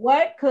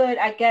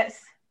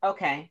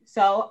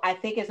 So I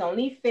think it's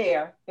only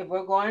fair, if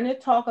we're going to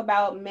talk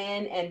about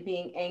men and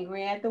being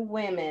angry at the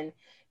women,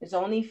 it's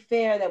only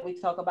fair that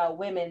we talk about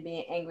women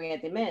being angry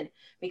at the men.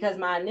 Because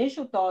my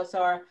initial thoughts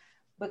are,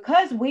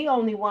 because we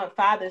only want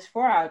fathers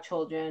for our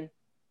children,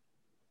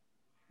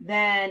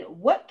 then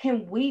what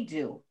can we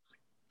do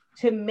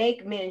to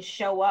make men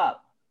show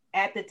up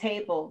at the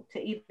table to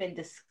even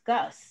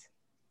discuss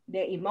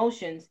their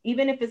emotions,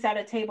 even if it's at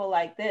a table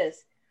like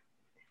this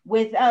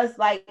with us?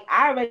 Like,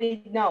 I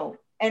already know,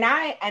 and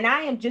I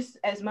am just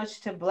as much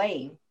to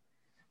blame.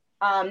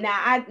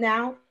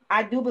 Now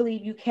I do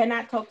believe you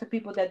cannot talk to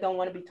people that don't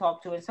want to be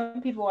talked to, and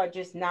some people are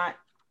just not.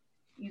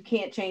 You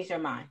can't change their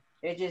mind.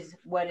 They're just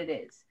what it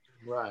is.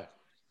 Right.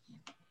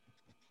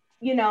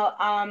 If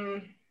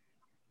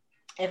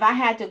I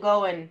had to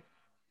go and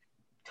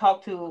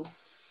talk to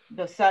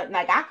the son,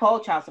 like, I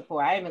called child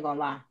support. I ain't even gonna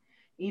lie.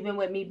 Even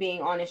with me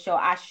being on the show,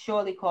 I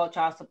surely called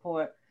child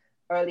support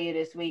earlier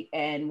this week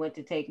and went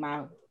to take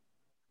my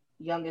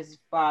youngest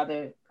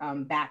father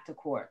back to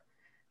court,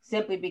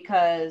 simply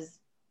because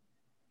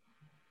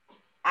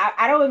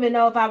I don't even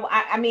know if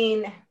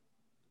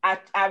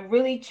I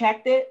really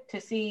checked it to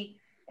see,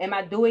 am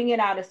I doing it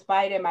out of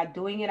spite? Am I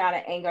doing it out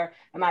of anger?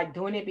 Am I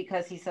doing it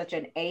because he's such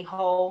an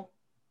a-hole?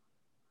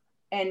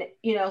 And,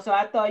 so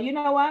I thought, you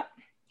know what?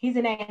 He's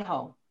an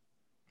a-hole.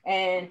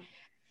 And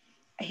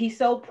he's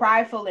so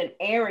prideful and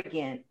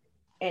arrogant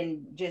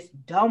and just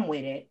dumb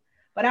with it.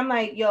 But I'm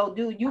like, yo,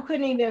 dude,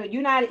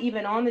 you're not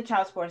even on the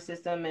child support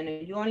system,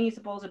 and you're only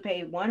supposed to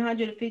pay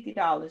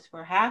 $150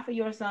 for half of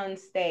your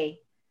son's stay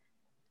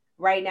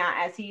right now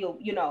as he,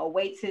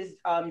 awaits his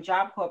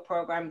Job Corps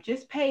program.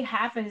 Just pay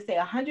half of his stay,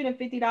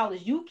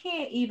 $150. You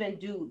can't even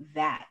do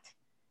that.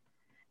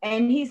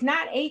 And he's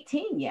not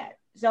 18 yet.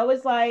 So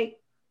it's like,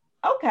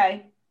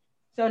 okay,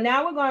 So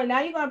now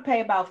you're gonna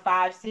pay about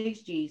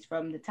 5-6 G's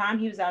from the time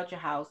he was out your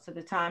house to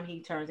the time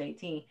he turns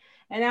 18.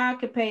 And now I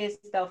could pay his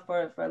stuff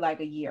for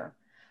like a year.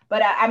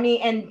 But I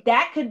mean, and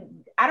that could,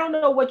 I don't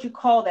know what you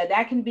call that.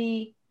 That can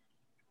be,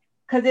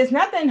 because there's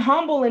nothing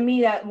humble in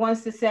me that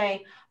wants to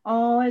say,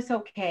 oh, it's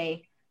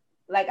okay.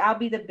 Like, I'll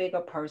be the bigger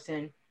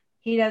person.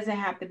 He doesn't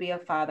have to be a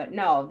father.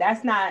 No,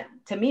 that's not,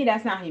 to me,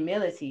 that's not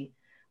humility.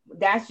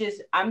 That's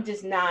just, I'm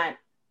just not,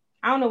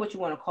 I don't know what you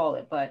want to call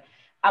it, but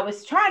I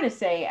was trying to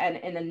say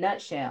in a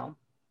nutshell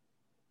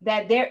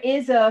that there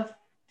is a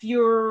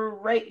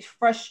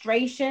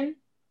frustration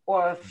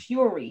or a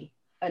fury,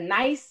 a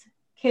nice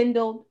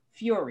kindled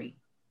fury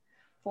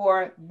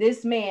for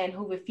this man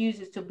who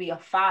refuses to be a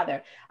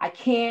father. I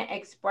can't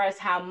express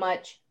how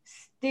much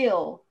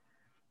still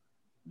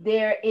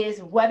there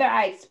is, whether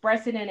I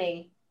express it in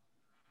a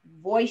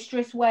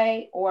boisterous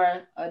way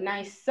or a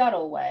nice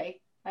subtle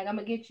way. Like, I'm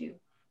gonna get you.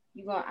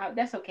 You going out?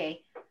 That's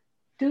okay.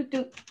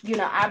 You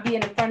know, I'll be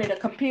in front of the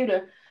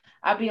computer.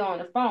 I'll be on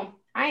the phone.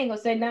 I ain't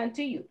gonna say nothing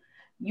to you.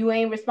 You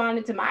ain't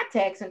responding to my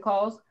texts and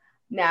calls.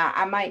 Now,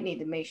 I might need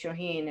to make sure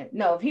he ain't.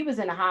 No, if he was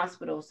in the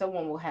hospital,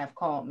 someone will have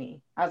called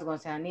me. I was gonna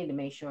say I need to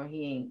make sure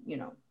he ain't, you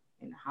know,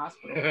 in the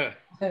hospital,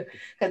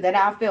 because then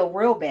I'll feel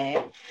real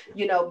bad,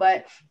 you know.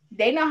 But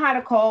they know how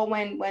to call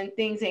when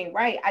things ain't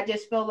right. I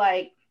just feel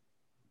like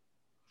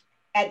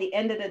at the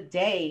end of the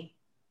day,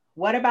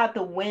 what about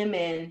the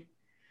women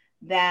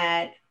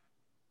that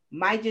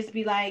might just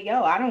be like,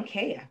 yo, I don't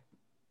care.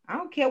 I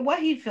don't care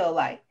what he feel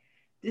like.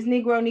 This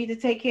Negro need to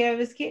take care of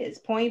his kids,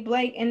 point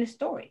blank in the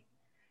story.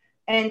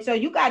 And so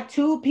you got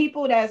two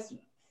people that's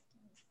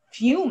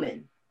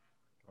fuming,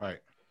 right,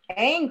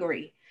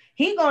 angry.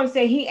 He gonna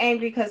say he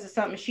angry because of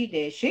something she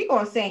did. She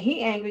gonna say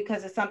he angry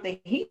because of something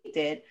he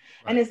did. Right.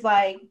 And it's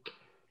like,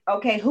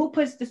 okay, who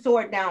puts the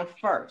sword down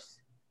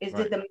first? Is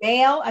it the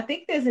male? I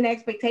think there's an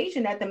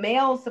expectation that the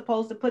male is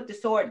supposed to put the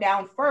sword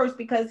down first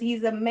because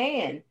he's a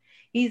man.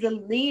 He's a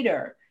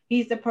leader.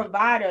 He's the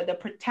provider, the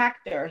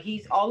protector.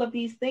 He's all of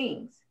these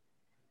things.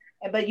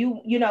 But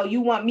you know,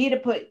 you want me to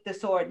put the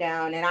sword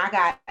down, and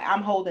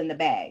I'm holding the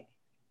bag.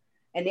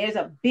 And there's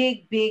a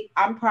big,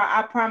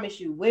 I promise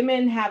you,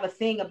 women have a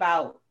thing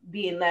about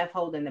being left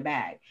holding the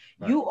bag.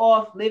 Right. You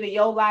off living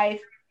your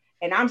life,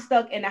 and I'm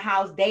stuck in the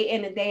house day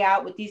in and day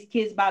out with these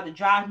kids about to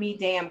drive me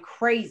damn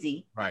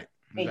crazy. Right.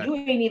 Exactly. And you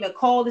ain't even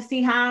called to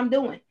see how I'm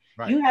doing.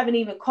 Right. You haven't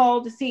even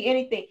called to see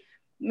anything.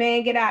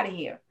 Man, get out of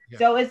here. Yeah.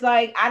 So it's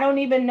like, I don't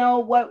even know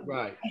what,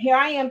 here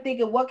I am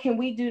thinking, what can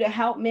we do to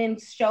help men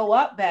show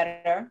up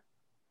better?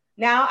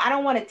 Now, I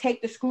don't want to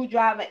take the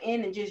screwdriver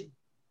in and just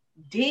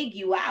dig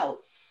you out.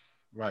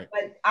 Right.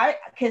 But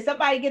can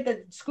somebody get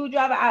the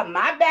screwdriver out of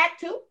my back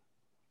too?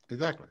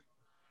 Exactly.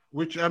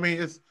 Which, I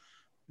mean, it's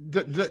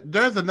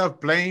there's enough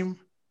blame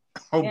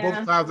on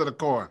both sides of the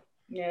coin.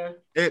 Yeah.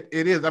 It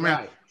is. I mean,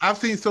 I've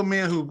seen some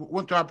men who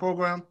went to our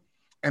program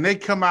and they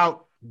come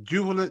out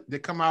jubilant. They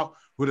come out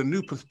with a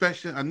new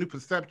perspective,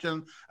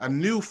 a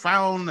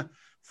newfound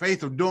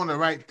faith of doing the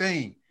right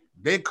thing.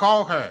 They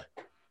call her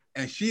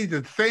and she's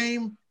the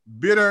same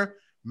bitter,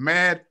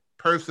 mad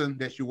person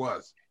that she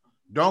was.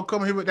 Don't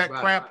come here with that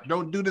crap.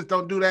 Don't do this.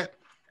 Don't do that.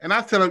 And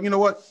I tell her, you know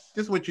what?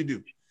 This is what you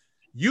do.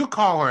 You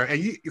call her,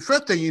 and the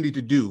first thing you need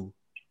to do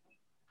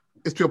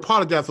is to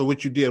apologize for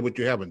what you did, what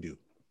you haven't do.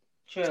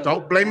 True.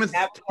 Don't blame it.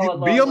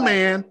 Be a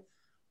man.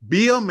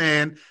 Be a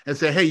man, and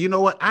say, hey, you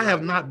know what? I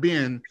have not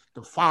been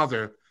the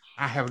father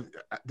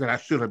that I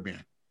should have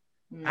been.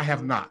 Mm-hmm. I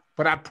have not.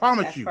 But I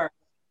promise you,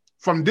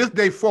 from this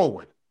day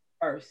forward,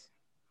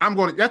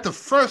 that's the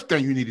first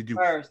thing you need to do.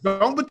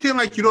 Don't pretend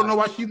like you don't know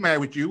why she's mad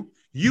with you.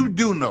 You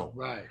do know.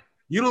 Right.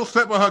 You don't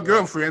slept with her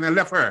girlfriend and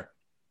left her.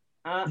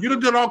 You done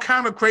did all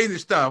kind of crazy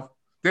stuff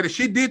that if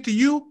she did to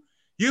you,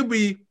 you'll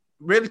be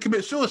ready to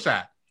commit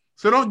suicide.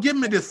 So don't give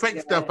me this fake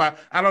stuff.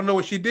 I don't know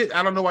what she did.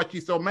 I don't know why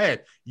she's so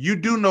mad. You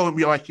do know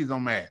why she's so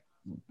mad.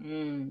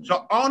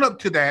 So own up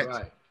to that.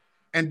 Right.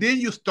 And then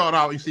you start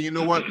out, you say, you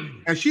know what?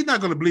 And she's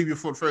not going to believe you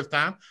for the first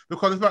time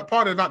because it's not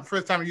the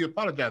first time you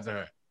apologize to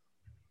her.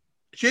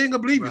 She ain't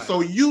going to believe you.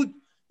 So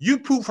you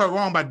prove her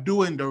wrong by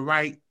doing the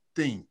right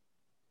thing.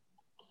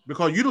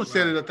 Because you don't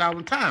said it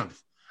 1,000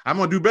 times. I'm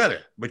going to do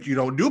better. But you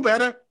don't do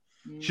better.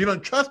 She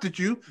don't trusted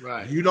you.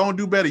 Right. You don't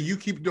do better. You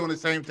keep doing the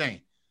same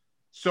thing.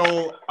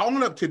 So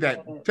own up to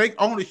that. Take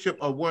ownership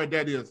of where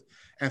that is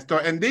and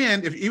start. And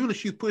then even if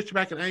she's pushed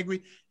back and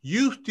angry,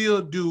 you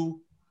still do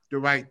the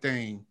right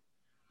thing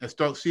and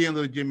start seeing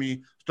little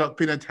Jimmy, start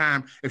putting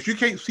time. If you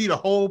can't see the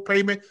whole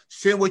payment,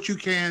 send what you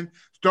can.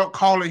 Start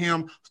calling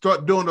him,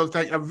 start doing those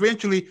things.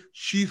 Eventually,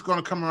 she's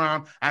going to come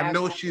around. I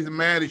know she's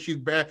mad and she's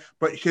bad,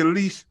 but she at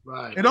least,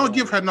 and don't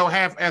give her no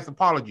half-ass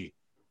apology.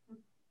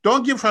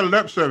 Don't give her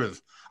lip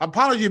service.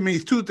 Apology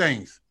means two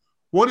things.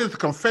 One is a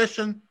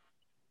confession,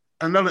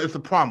 another is a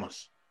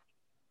promise.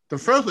 The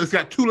first one has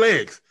got two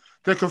legs.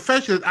 The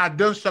confession is, I've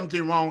done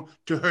something wrong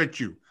to hurt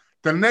you.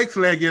 The next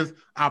leg is,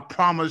 I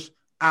promise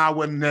I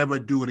will never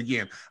do it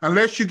again.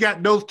 Unless you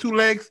got those two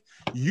legs,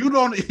 you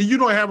don't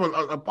have an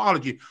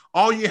apology.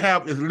 All you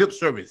have is lip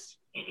service.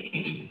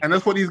 And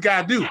that's what these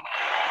guys do.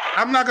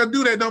 I'm not gonna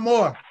do that no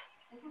more.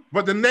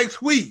 But the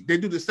next week they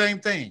do the same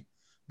thing.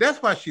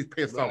 That's why she's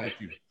pissed off with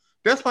you.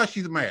 That's why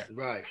she's mad.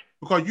 Right.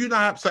 Because you're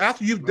not. So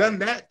after you've done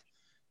that,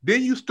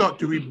 then you start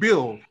to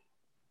rebuild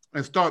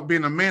and start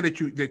being a man that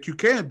you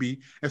can be,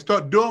 and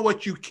start doing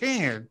what you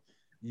can.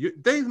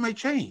 Things may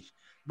change.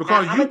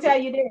 Because I'm gonna tell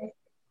you this.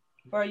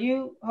 For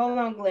you, hold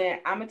on, Glenn.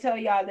 I'm gonna tell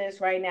y'all this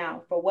right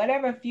now. For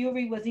whatever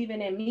fury was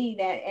even in me,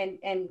 that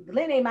and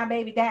Glenn ain't my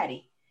baby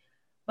daddy,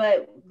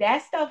 but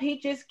that stuff he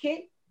just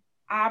kicked,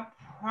 I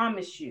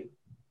promise you,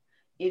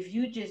 if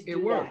you just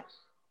do that,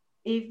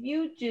 if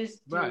you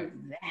just do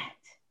that,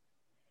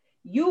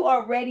 you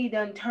already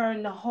done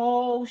turned the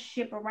whole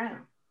ship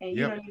around, and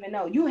you don't even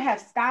know. You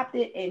have stopped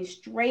it in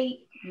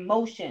straight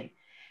motion,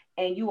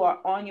 and you are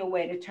on your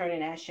way to turning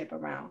that ship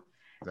around.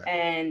 Right.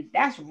 And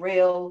that's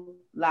real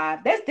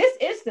live. This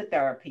is the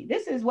therapy.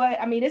 This is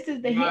what I mean. This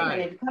is the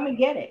hitman. And come and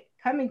get it.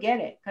 Come and get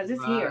it, because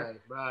it's here.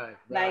 Right.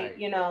 Like,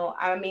 you know,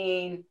 I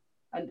mean,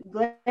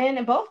 Glenn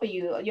and both of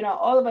you, you know,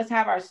 all of us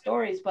have our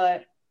stories,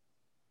 but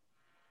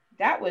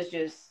that was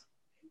just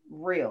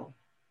real.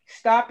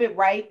 Stop it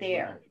right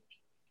there.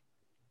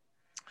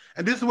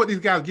 And this is what these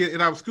guys get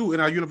in our school,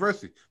 in our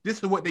university. This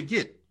is what they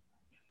get.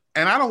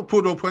 And I don't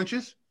pull no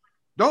punches.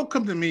 Don't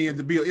come to me and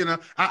to be, you know,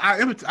 I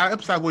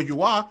emphasize what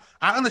you are.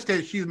 I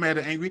understand she's mad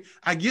and angry.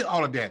 I get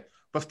all of that.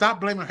 But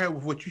stop blaming her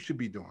with what you should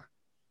be doing.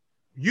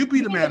 You be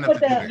the man that do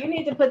that. You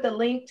need to put the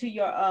link to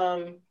your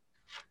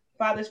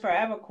Fathers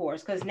Forever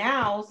course, because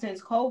now,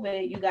 since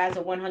COVID, you guys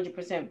are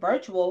 100%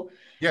 virtual.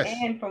 Yes.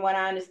 And from what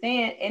I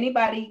understand,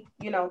 anybody,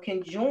 you know,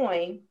 can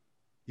join.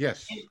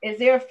 Yes. Is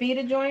there a fee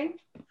to join?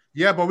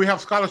 Yeah, but we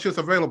have scholarships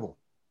available.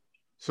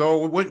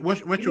 So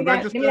once you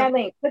register. Give me that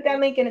link. Put that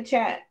link in the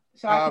chat.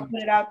 So I can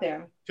put it out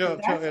there. Tell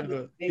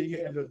Andrew, you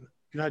know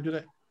how to do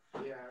that?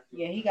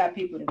 Yeah, he got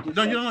people to do.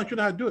 No, you know how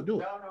to do it. Do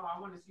it. No, I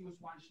want to see which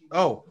one she.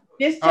 Oh.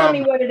 Just tell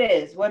me what it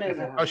is. What is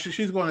it? Oh, she's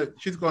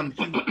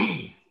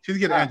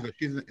getting Angela.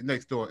 She's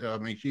next door. I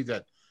mean, she's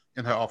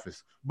in her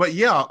office. But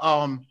that's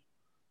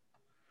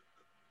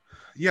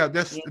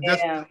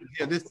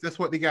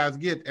what the guys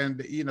get,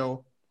 and you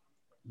know,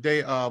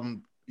 they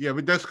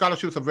but there's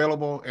scholarships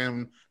available,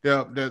 and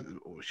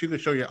she can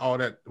show you all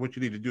that what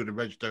you need to do to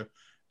register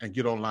and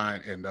get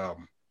online and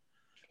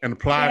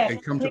apply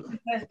and come to.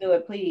 Let's do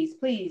it, please.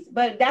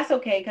 But that's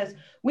okay, because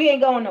we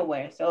ain't going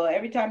nowhere. So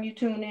every time you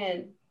tune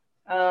in,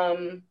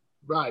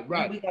 right.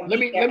 Let me.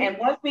 And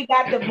once we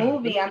got the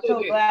movie, I'm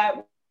so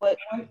glad. But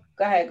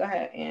go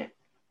ahead, Ant.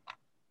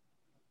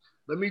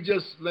 Let me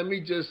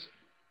just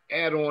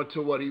add on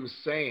to what he was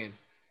saying.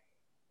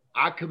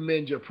 I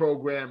commend your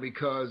program,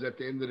 because at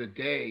the end of the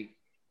day,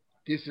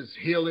 this is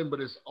healing, but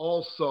it's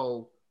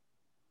also,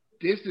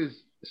 this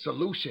is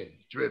solution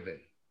driven,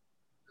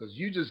 because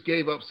you just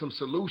gave up some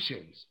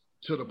solutions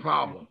to the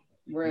problem.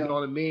 Real. You know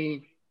what I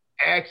mean?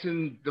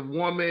 Asking the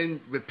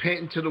woman,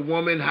 repenting to the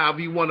woman,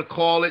 however you want to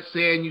call it,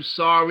 saying you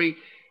sorry.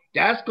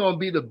 That's going to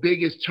be the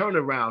biggest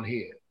turnaround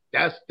here.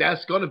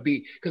 That's going to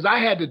be, because I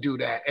had to do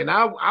that, and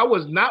I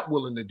was not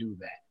willing to do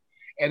that.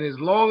 And as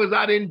long as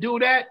I didn't do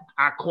that,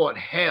 I caught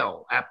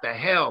hell after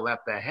hell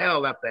after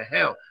hell after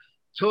hell,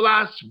 till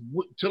I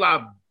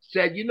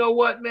said, you know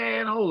what,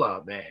 man, hold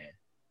up, man.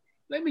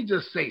 Let me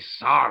just say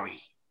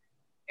sorry.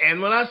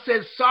 And when I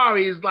said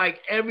sorry, it's like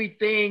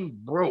everything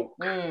broke.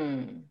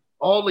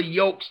 All the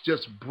yolks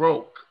just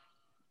broke.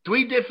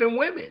 3 different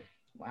women.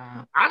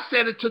 Wow. I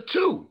said it to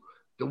 2.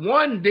 The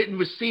one didn't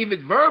receive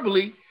it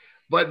verbally,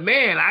 but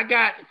man, I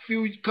got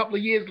a couple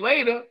of years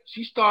later,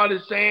 she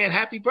started saying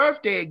happy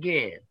birthday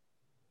again.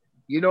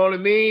 You know what I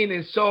mean?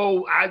 And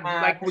so I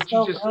like what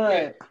you just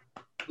said.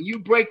 You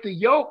break the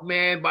yoke,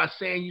 man, by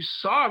saying you're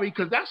sorry,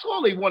 because that's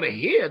all they want to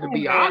hear, to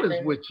be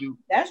honest with you.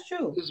 That's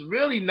true. It's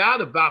really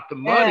not about the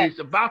money. It's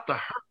about the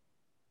hurt.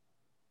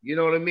 You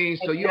know what I mean?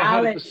 So you're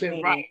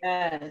 100% right.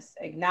 Yes.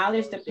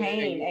 Acknowledge the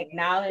pain.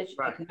 Acknowledge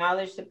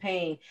the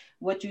pain.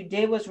 What you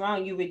did was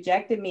wrong. You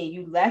rejected me.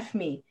 You left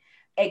me.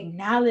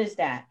 Acknowledge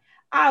that.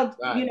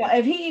 You know,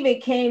 if he even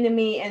came to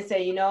me and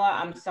said, you know what,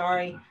 I'm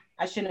sorry,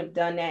 I shouldn't have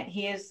done that.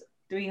 Here's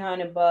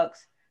 $300.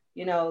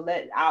 You know,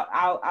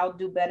 I'll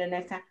do better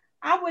next time.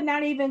 I would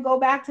not even go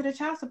back to the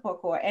child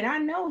support court. And I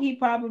know he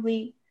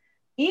probably,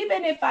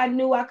 even if I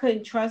knew I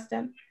couldn't trust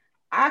him,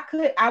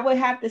 I would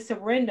have to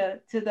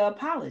surrender to the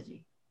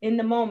apology in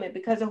the moment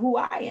because of who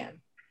I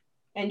am.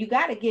 And you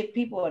got to give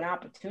people an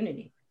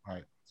opportunity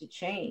to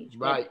change.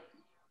 Right.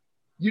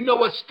 You know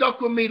what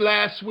stuck with me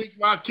last week,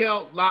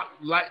 Raquel?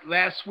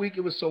 Last week,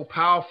 it was so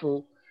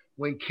powerful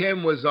when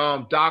Kim was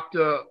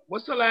Dr.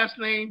 What's the last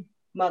name?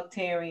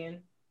 Mukhtarian.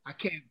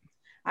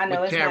 I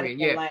know it's not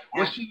even like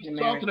what she was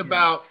talking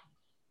about,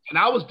 and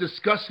I was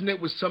discussing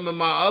it with some of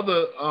my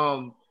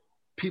other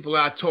people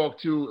I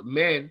talked to,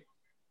 men.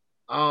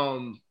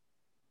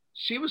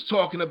 She was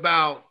talking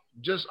about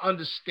just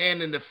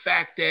understanding the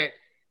fact that,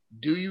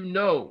 do you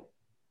know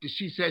that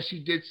she said she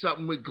did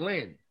something with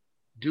Glenn?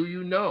 Do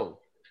you know?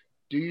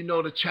 Do you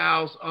know the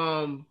child's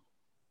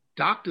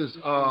doctors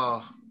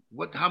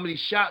what kind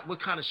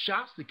of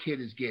shots the kid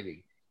is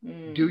getting?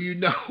 Do you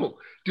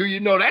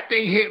know that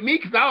thing hit me?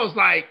 Because I was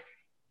like,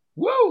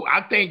 whoa,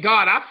 I thank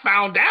God I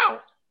found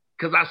out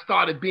because I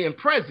started being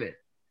present.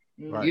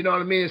 Right. You know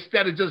what I mean?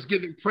 Instead of just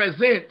giving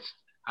presents,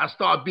 I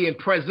started being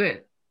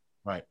present.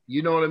 Right.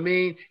 You know what I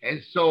mean?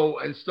 And so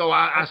I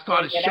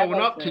started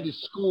showing up to the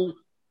school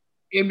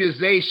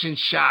immunization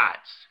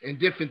shots and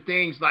different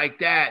things like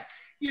that.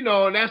 You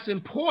know, and that's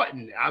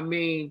important. I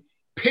mean,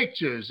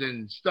 pictures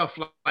and stuff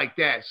like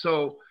that.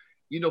 So,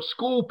 you know,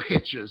 school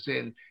pictures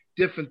and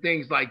different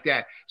things like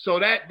that. So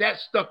that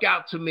stuck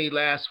out to me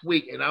last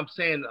week. And I'm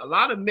saying a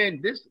lot of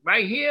men, this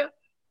right here,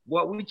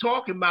 what we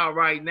talking about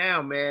right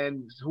now,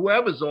 man,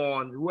 whoever's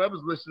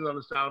listening on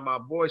the sound of my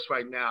voice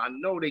right now, I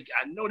know they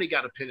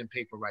got a pen and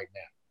paper right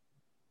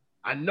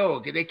now. I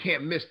know they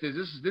can't miss this.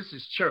 This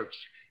is church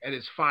at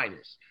its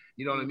finest.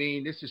 You know what I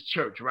mean? This is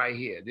church right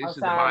here. This is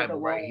the Bible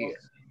right here.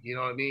 You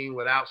know what I mean?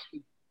 Without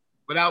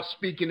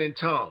speaking in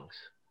tongues.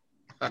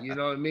 You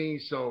know what I mean?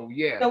 So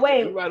yeah. So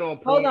wait, you're right on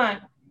point. Hold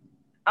on.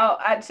 Oh,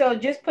 so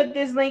just put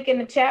this link in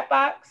the chat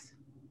box.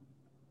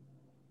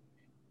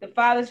 The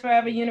Fathers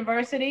Forever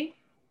University.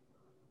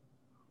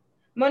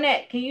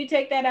 Monette, can you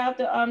take that out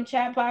the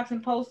chat box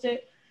and post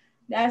it?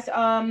 That's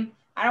I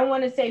don't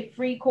want to say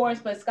free course,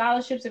 but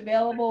scholarships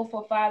available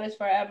for Fathers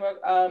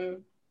Forever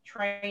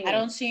training. I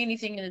don't see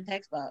anything in the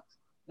text box,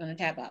 in the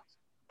chat box.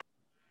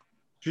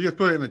 She just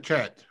put it in the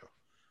chat.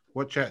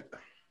 What chat?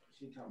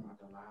 She talking about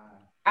the live.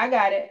 I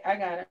got it.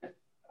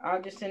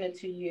 I'll just send it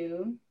to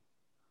you.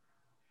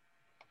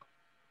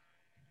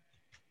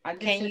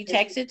 Can you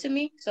text it to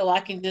me so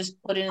I can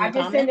just put it in the comments?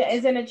 I just sent it.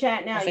 It's in the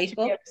chat now. On Facebook? You should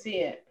be able to see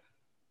it.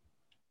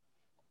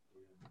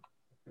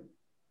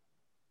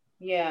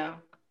 Yeah,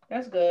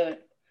 that's good.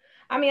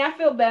 I mean, I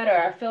feel better.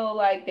 I feel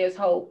like there's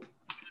hope.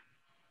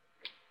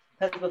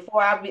 Because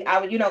before I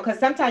would, you know, because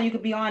sometimes you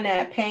could be on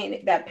that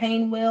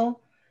pain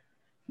wheel,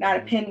 not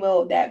a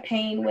pinwheel, that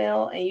pain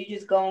wheel, and you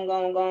just going,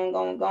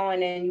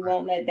 and you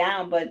won't let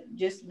down. But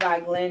just by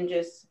Glenn,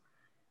 just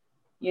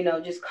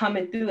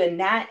coming through, and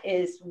that's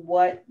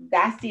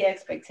the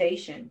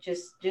expectation.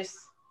 Just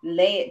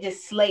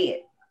slay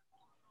it.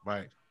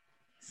 Right.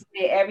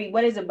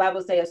 What does the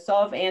Bible say? A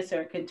soft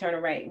answer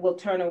will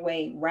turn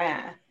away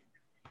wrath.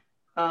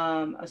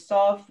 A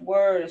soft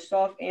word, a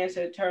soft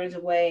answer turns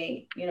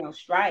away,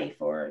 strife,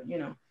 or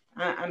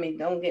I mean,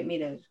 don't get me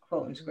to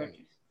quoting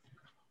scriptures.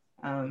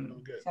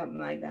 Something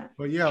like that.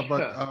 But yeah, a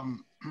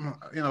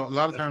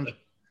lot of times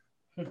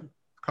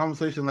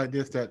conversation like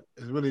this that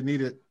is really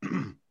needed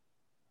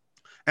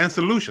and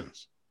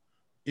solutions.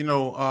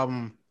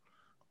 When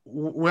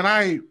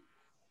I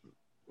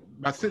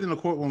sit in the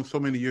courtroom so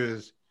many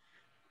years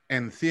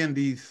and seeing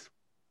these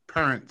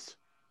parents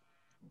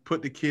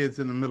put the kids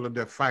in the middle of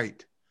their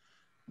fight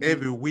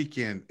every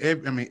weekend,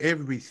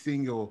 every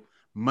single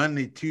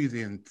Monday,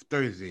 Tuesday, and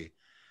Thursday,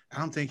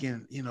 I'm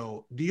thinking,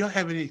 do y'all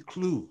have any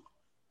clue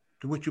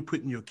to what you're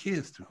putting your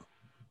kids through?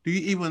 Do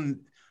you even,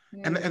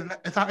 and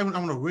it's not even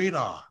on the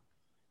radar.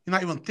 You're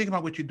not even thinking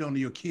about what you're doing to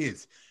your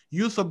kids.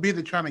 You're so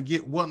busy trying to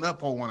get one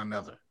up on one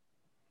another.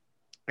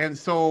 And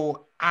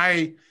so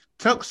I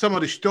took some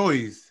of the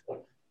stories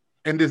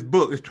in this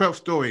book, it's 12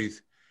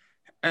 stories,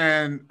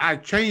 and I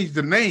changed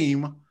the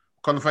name,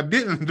 because if I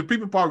didn't, the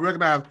people probably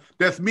recognize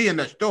that's me in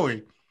that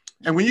story.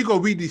 And when you go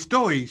read these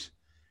stories,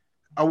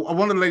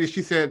 one of the ladies,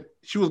 she said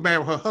she was married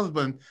with her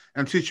husband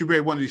until she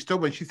read one of these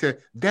stories. She said,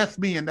 that's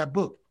me in that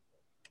book.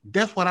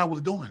 That's what I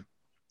was doing.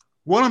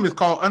 One of them is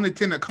called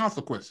Unintended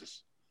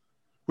Consequences,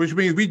 which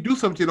means we do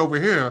something over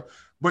here,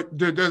 but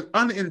there's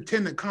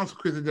unintended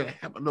consequences that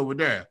happened over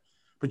there.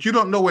 But you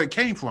don't know where it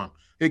came from.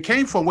 It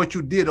came from what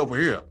you did over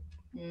here.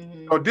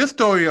 Mm-hmm. So this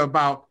story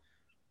about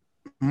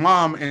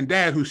mom and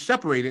dad who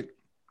separated.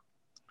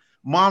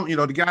 Mom,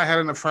 the guy had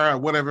an affair or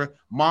whatever.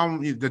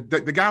 Mom,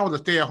 the guy was a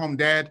stay-at-home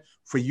dad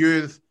for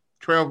years,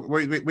 12,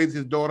 raised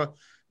his daughter.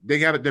 They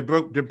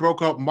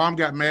broke up. Mom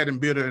got mad and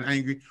bitter and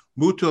angry,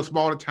 moved to a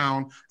smaller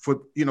town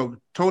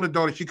told her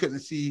daughter she couldn't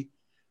see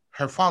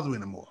her father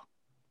anymore.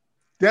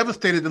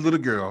 Devastated the little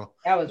girl.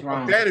 That was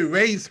wrong. Daddy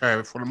raised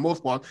her for the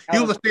most part. He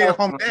was a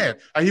stay-at-home dad.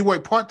 He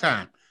worked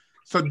part-time.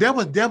 So that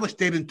was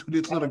devastating to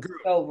this little girl.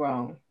 So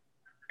wrong.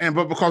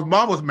 But because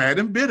mom was mad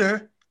and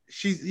bitter,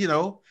 she's,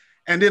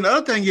 and then the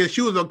other thing is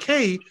she was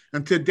okay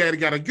until daddy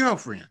got a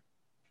girlfriend.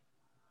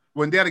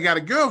 When daddy got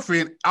a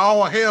girlfriend,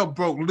 all hell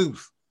broke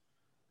loose.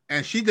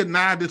 And she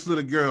denied this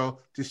little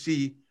girl to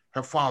see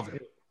her father.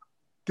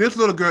 This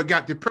little girl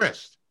got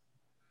depressed.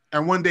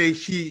 And one day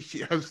she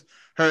was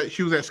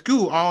at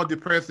school all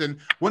depressed. And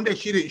one day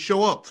she didn't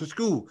show up for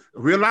school.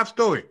 A real life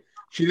story.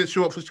 She didn't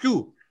show up for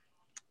school.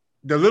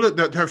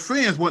 Her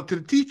friends went to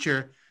the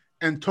teacher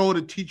and told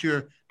the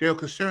teacher they were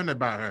concerned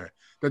about her.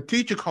 The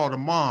teacher called the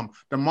mom.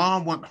 The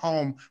mom went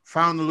home,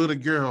 found the little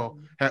girl,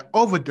 had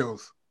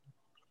overdosed,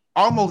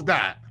 almost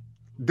died.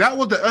 That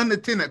was the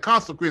unintended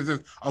consequences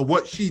of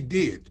what she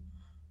did.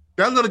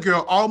 That little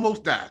girl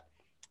almost died.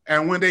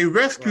 And when they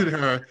rescued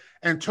her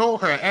and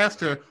asked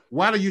her,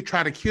 why do you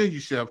try to kill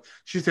yourself?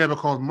 She said,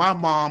 because my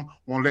mom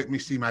won't let me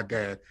see my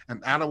dad,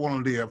 and I don't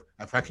want to live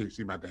if I can't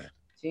see my dad.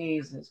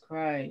 Jesus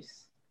Christ.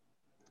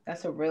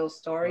 That's a real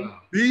story. Wow.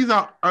 These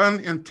are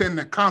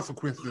unintended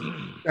consequences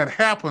that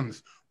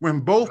happens when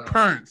both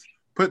parents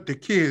put the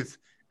kids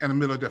in the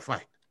middle of the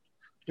fight.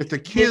 If the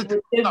kids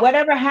did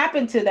whatever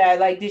happened to that?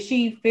 Like, did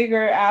she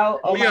figure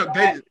out?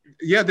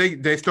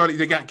 They started.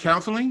 They got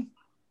counseling,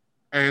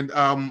 and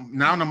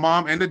now the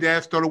mom and the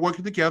dad started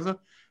working together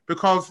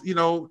because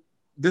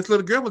this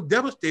little girl was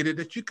devastated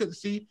that she couldn't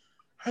see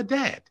her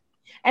dad.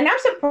 And I'm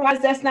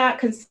surprised that's not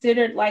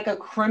considered like a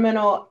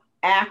criminal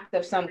act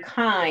of some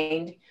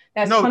kind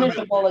that's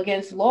punishable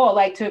against law.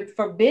 Like, to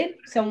forbid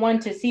someone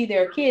to see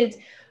their kids,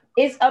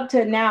 it's up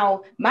to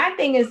now. My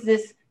thing is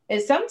this.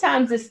 Is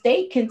sometimes the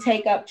state can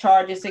take up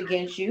charges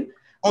against you,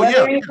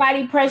 whether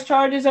anybody press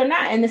charges or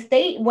not. And the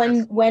state,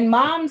 when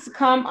moms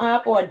come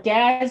up or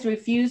dads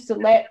refuse to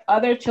let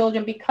other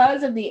children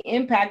because of the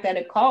impact that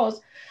it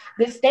caused,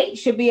 the state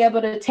should be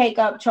able to take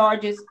up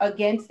charges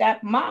against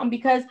that mom,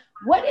 because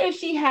what if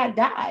she had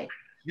died?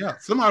 Yeah,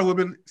 somebody would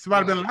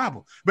have been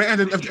liable. But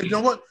if, you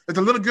know what? If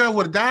the little girl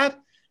would have died,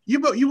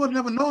 you would have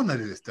never known none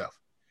of this stuff.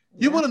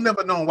 You would have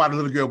never known why the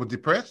little girl was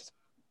depressed.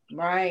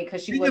 Right,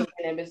 because she wouldn't have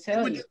been able to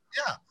tell you.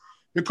 Yeah.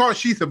 Because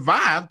she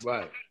survived,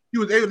 he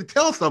was able to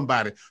tell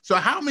somebody. So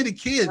how many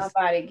kids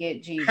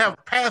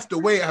have passed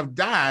away, have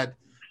died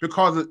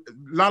because a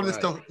lot of this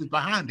stuff is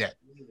behind that?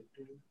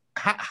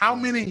 How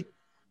many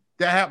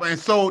that happen? And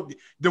so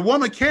the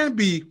woman can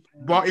be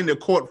brought into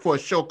court for a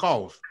show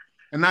cause.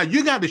 And now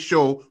you got to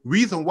show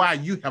reason why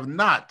you have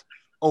not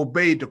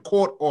obeyed the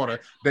court order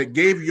that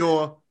gave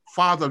your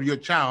father of your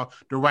child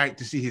the right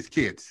to see his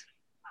kids.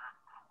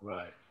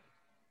 Right.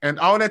 And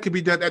all that could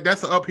be done.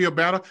 That's an uphill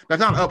battle. That's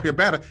not an uphill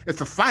battle.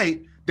 It's a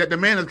fight that the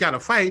man has got to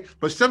fight.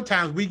 But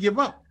sometimes we give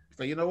up.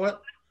 So you know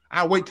what?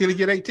 I'll wait till he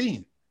get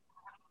 18.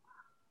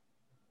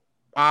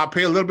 I'll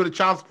pay a little bit of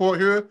child support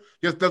here.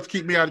 Just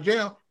keep me out of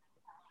jail.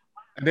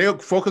 And they'll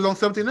focus on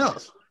something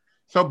else.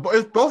 So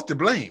it's both to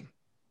blame.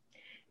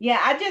 Yeah,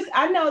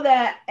 I know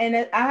that.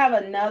 And I have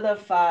another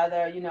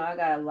father. I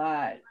got a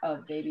lot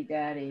of baby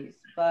daddies.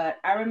 But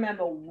I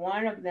remember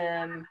one of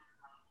them,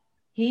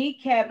 he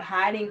kept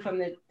hiding from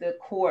the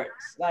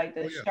courts. Like,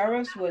 the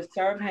sheriffs would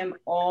serve him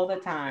all the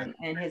time.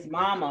 And his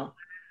mama,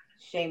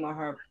 shame on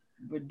her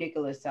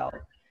ridiculous self,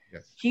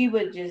 she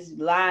would just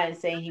lie and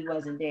say he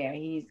wasn't there.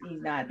 He's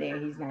not there.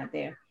 He's not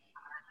there.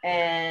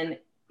 And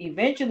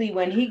eventually,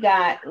 when he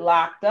got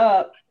locked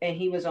up and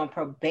he was on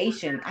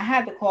probation, I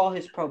had to call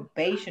his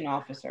probation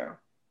officer.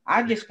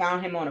 I just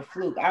found him on a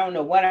fluke. I don't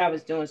know what I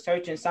was doing,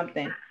 searching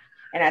something.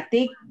 And I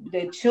think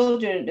the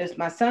children,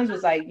 my sons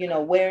was like,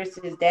 where's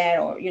his dad?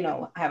 Or,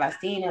 have I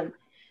seen him?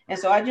 And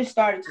so I just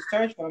started to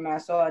search for him. I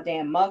saw a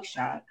damn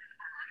mugshot.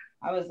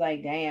 I was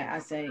like, damn. I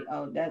said,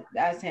 oh,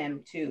 that's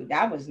him too.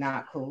 That was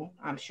not cool.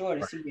 I'm sure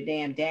to see your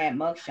damn dad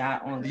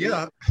mugshot on.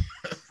 Yeah.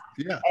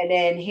 And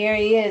then here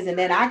he is. And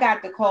then I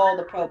got to call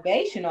the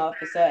probation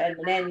officer, and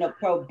then the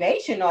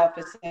probation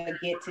officer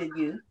get to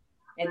you.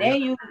 And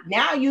then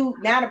now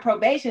the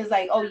probation is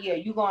like, oh yeah,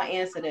 you gonna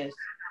answer this.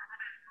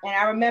 And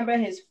I remember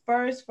his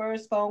first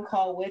phone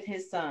call with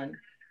his son.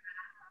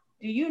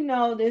 Do you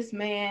know this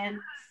man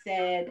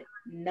said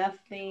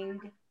nothing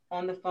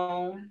on the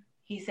phone?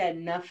 He said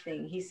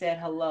nothing. He said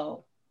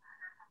hello.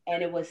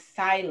 And it was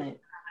silent.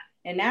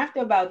 And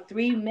after about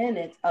 3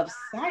 minutes of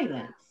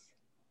silence,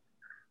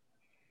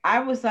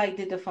 I was like,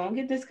 did the phone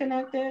get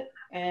disconnected?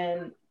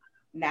 And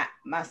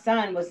my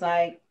son was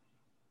like,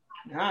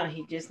 nah,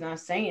 he just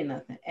not saying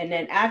nothing. And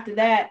then after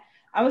that,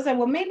 I was like,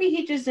 well, maybe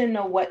he just didn't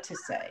know what to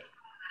say.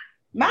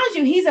 Mind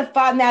you, he's a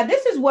father. Now,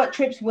 this is what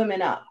trips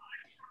women up.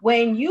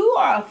 When you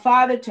are a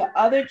father to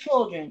other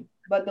children,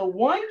 but the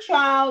one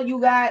child you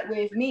got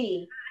with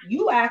me,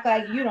 you act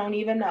like you don't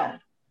even know.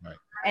 Right.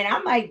 And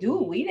I'm like,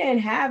 dude, we didn't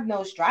have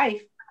no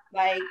strife.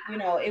 Like,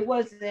 it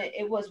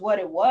was what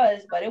it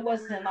was, but it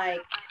wasn't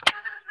like.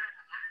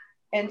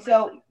 And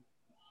so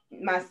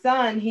my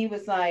son, he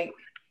was like,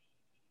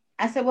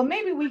 I said, well,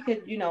 maybe we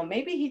could,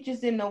 maybe he just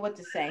didn't know what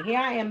to say. Here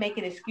I am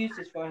making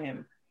excuses for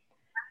him.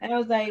 And I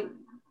was like,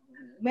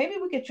 maybe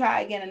we could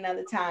try again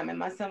another time. And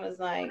my son was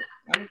like,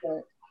 I'm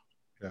good.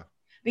 Yeah.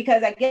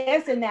 Because I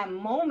guess in that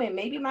moment,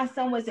 maybe my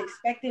son was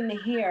expecting to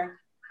hear,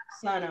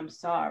 son, I'm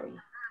sorry.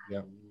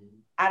 Yeah.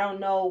 I don't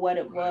know what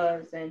it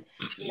was. And,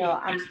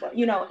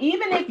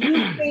 even if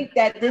you think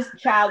that this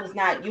child is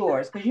not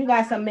yours, because you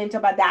got some mental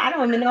about that, I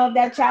don't even know if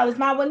that child is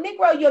mine. Well,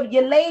 Negro,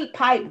 you laid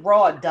pipe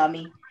raw,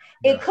 dummy.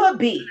 It could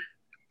be.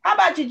 How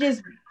about you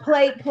just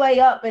play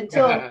up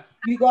until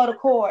you go to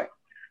court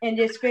and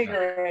just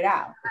figure it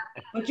out?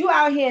 But you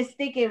out here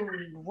sticking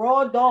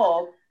raw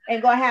dog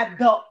and gonna have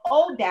the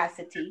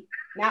audacity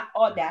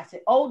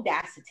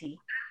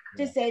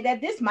to say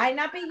that this might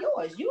not be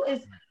yours.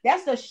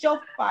 That's a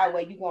surefire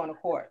way you going to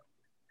court.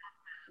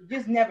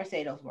 Just never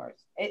say those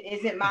words.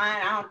 Is it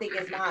mine? I don't think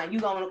it's mine. You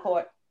going to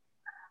court.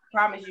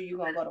 Promise you're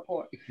gonna go to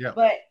court. Yeah.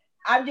 But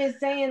I'm just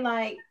saying,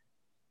 like,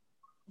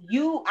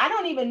 I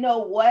don't even know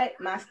what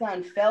my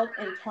son felt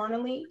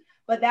internally,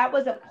 but that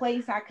was a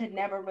place I could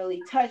never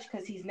really touch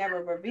because he's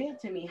never revealed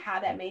to me how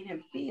that made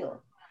him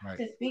feel. Right.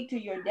 To speak to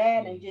your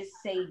dad and just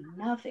say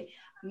nothing.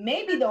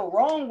 maybe the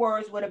wrong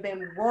words would have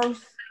been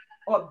worse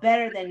or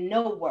better than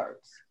no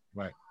words.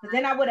 Right. But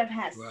then I would have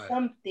had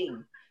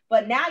something.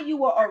 But now you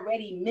were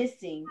already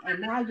missing, and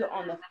now you're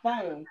on the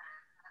phone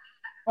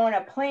on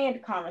a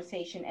planned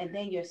conversation, and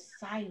then you're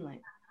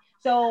silent.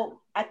 So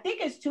I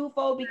think it's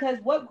twofold, because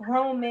what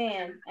grown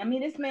man, I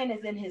mean, this man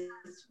is in his,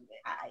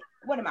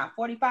 what am I,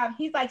 45?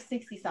 He's like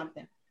 60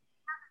 something.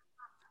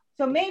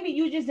 So maybe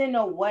you just didn't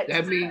know what.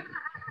 That means.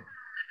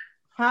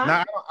 Huh?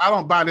 Nah, I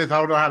don't buy this. I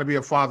don't know how to be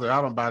a father.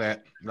 I don't buy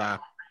that. Nah.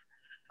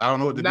 I don't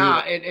know what to do.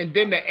 And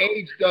then the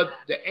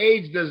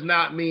age does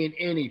not mean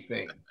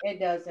anything. It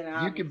doesn't.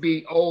 Obviously. You can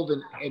be old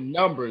in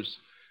numbers,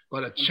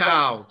 but a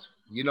child,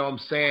 you know what I'm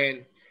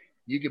saying?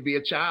 You could be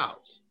a child.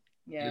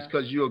 Yeah. Just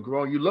because you're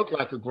grown, you look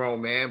like a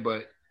grown man,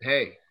 but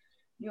hey.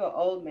 You're an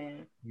old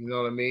man. You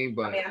know what I mean?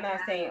 But I'm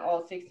not saying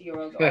all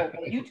 60-year-olds are old,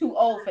 but you're too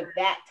old for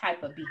that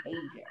type of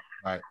behavior.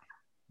 Right.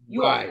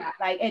 You are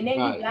like, and then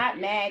you got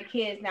mad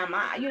kids. Now,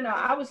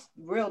 I was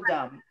real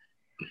dumb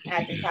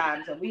at the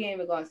time, so we ain't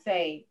even gonna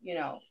say,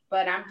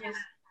 but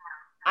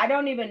I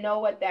don't even know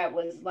what that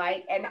was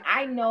like. And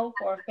I know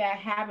for a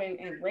fact, having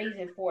and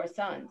raising 4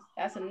 sons,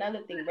 that's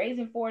another thing.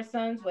 Raising 4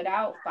 sons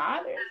without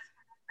fathers,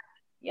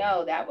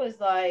 that was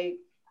like,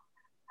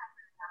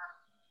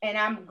 and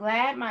I'm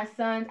glad my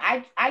sons,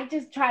 I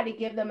just tried to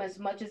give them as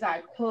much as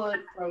I could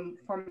from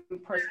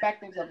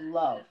perspectives of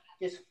love,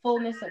 just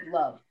fullness of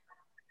love.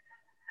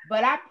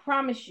 But I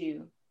promise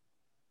you,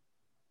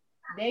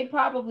 they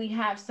probably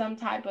have some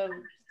type of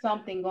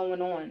something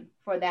going on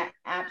for that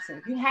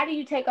absence. How do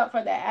you make up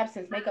for that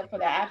absence?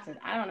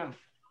 I don't know.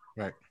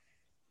 Right.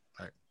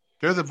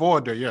 There's a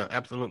void there, yeah,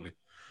 absolutely.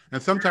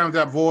 And sometimes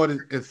that void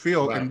is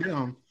filled in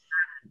them.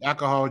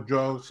 Alcohol,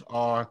 drugs,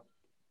 or,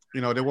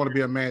 they want to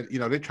be a man.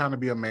 They're trying to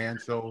be a man.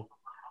 So,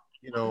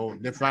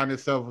 they find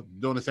themselves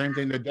doing the same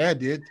thing their dad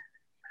did.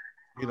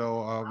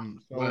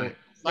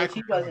 Like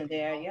he wasn't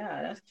there.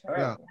 Yeah, that's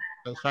terrible. Yeah.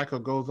 The cycle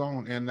goes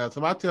on. And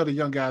so I tell the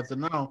young guys that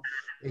now,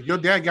 if your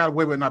dad got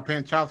away with not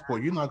paying child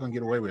support, you're not going to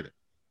get away with it.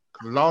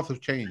 Because the laws have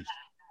changed.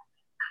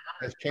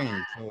 Has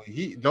changed. So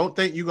he don't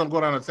think you're going to go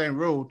down the same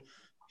road.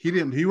 He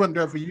wasn't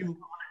there for you.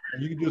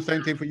 And you can do the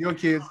same thing for your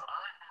kids.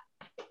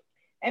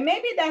 And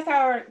maybe that's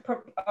our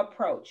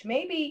approach.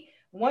 Maybe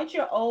once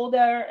you're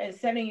older and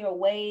setting your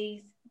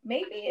ways,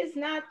 maybe it's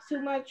not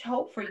too much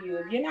hope for you.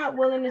 If you're not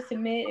willing to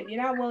submit, if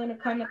you're not willing to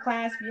come to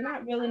class, if you're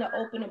not willing to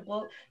open a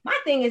book. My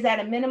thing is, at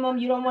a minimum,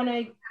 you don't want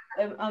to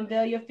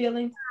unveil your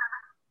feelings.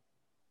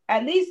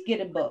 At least get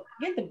a book.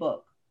 Get the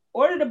book.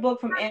 Order the book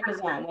from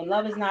Amazon, When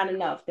Love Is Not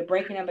Enough, The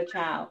Breaking of a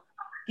Child.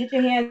 Get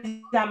your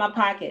hands out my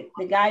pocket.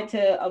 The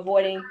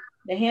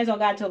hands-on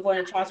guide to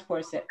avoiding child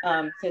support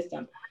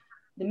system.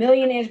 The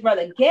Millionaire's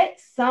Brother.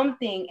 Get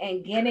something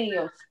and get in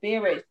your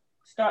spirit.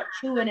 Start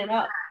chewing it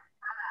up.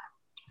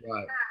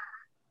 Right.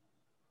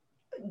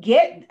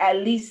 Get at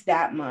least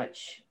that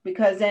much,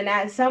 because then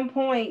at some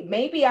point,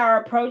 maybe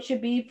our approach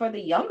should be for the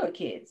younger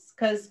kids,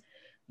 because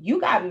you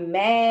got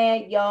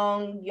mad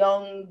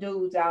young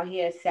dudes out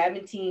here,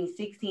 17,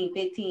 16,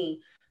 15,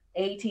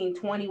 18,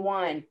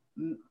 21,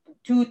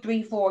 2,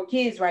 3, 4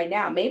 kids right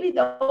now. Maybe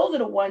those are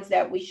the ones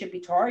that we should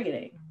be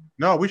targeting.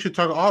 No, we should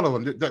target all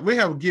of them. We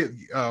have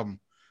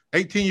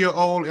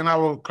 18-year-old in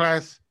our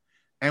class,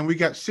 and we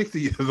got 60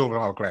 years old in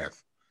our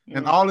class,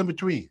 and all in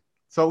between.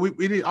 So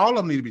we need, all of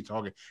them need to be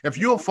targeted. If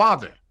you're a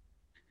father,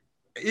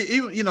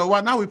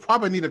 right now we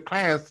probably need a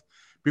class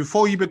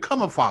before you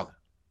become a father.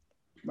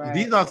 Right.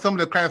 These are some of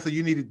the classes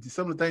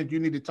some of the things you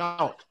need to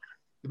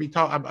be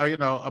taught,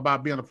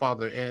 about being a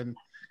father. And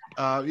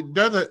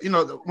there's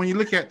when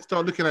you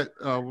start looking at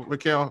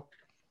Raquel,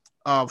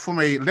 from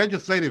a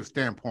legislative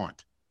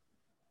standpoint,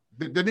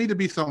 there need to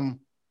be some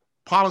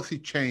policy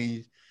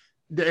change.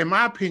 In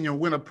my opinion,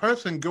 when a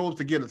person goes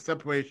to get a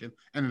separation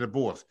and a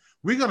divorce,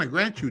 we're going to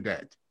grant you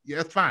that. Yeah,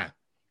 that's fine.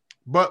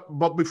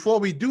 But before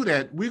we do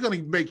that, we're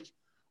going to make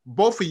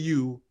both of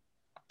you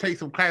take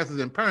some classes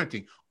in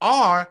parenting.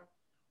 Or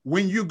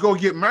when you go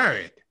get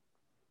married,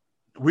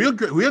 we'll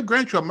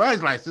grant you a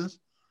marriage license,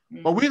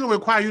 but we're going to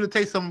require you to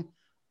take some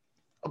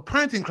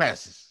parenting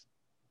classes.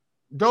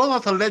 Those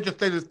are some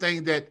legislative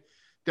things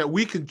that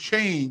we can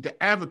change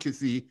the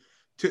advocacy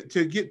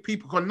to get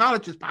people, because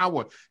knowledge is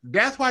power.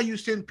 That's why you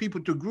send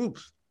people to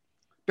groups.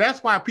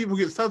 That's why people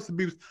get substance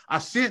abuse are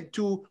sent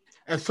to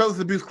a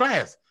substance abuse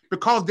class,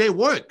 because they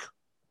work.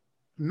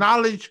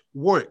 Knowledge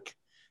work.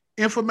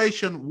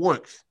 Information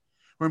works.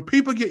 When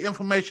people get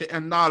information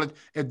and knowledge,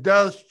 it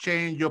does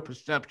change your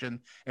perception.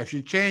 If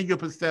you change your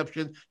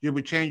perception, you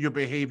will change your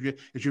behavior.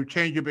 If you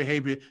change your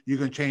behavior, you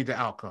can change the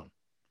outcome.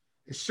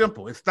 It's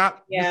simple. It's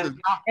not. Yeah.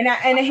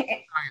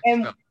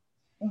 And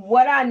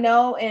what I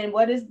know, and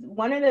what is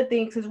one of the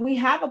things, is we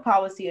have a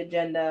policy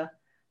agenda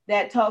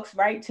that talks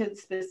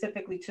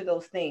specifically to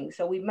those things.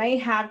 So we may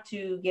have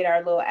to get our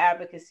little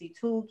advocacy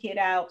toolkit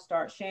out,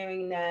 start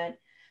sharing that,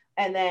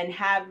 and then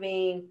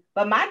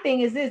but my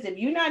thing is this: if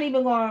you're not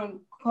even going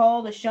to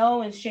call the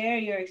show and share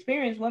your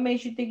experience, what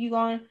makes you think you're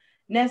going to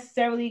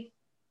necessarily,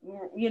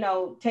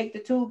 take the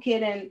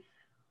toolkit and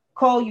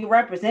call you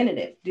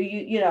representative? Do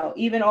you,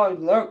 even or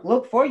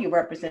look for your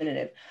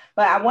representative?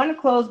 But I want to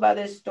close by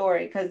this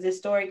story, because this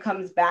story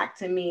comes back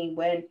to me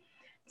when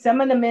some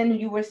of the men,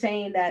 you were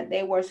saying that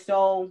they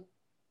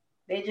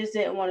just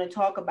didn't want to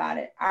talk about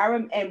it.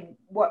 And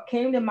what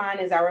came to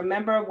mind is I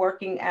remember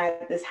working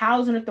at this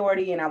housing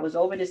authority, and I was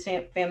over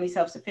the family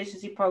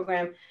self-sufficiency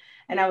program.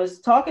 And I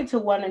was talking to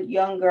one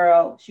young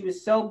girl. She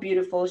was so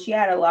beautiful. She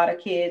had a lot of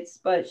kids,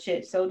 but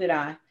shit, so did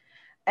I.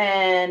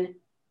 And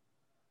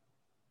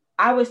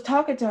I was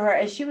talking to her,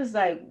 and she was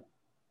like,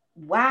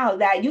 wow,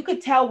 that you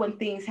could tell when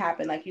things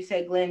happen. Like you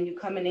said, Glenn, you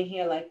coming in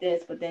here like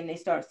this, but then they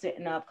start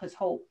sitting up because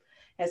hope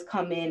has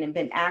come in and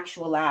been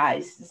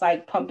actualized. It's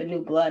like pumping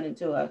new blood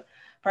into a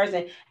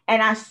person.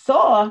 And I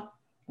saw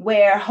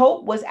where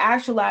hope was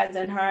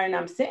actualizing her, and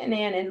I'm sitting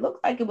in, and it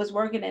looked like it was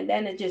working, and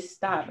then it just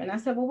stopped. And I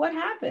said, well, what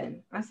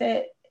happened? I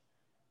said,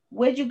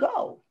 where'd you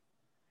go?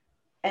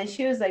 And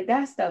she was like,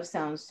 that stuff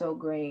sounds so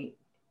great.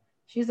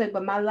 She's like,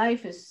 but my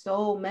life is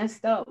so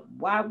messed up.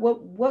 Why?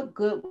 What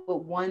good would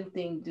one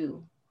thing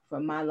do for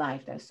my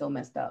life that's so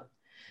messed up?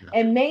 Yeah.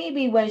 And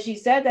maybe when she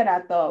said that, I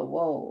thought,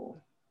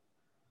 whoa,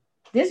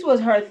 this was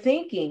her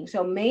thinking.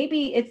 So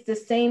maybe it's the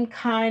same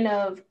kind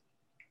of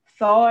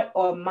thought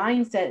or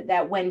mindset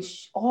that when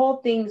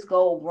all things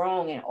go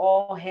wrong and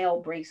all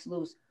hell breaks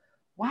loose,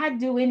 why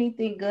do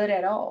anything good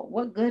at all?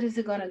 What good is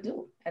it going to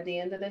do at the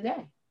end of the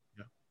day?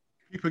 Yeah.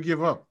 People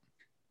give up.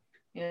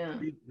 Yeah.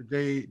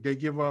 They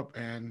give up,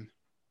 and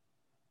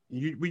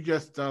we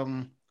just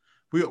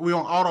we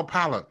on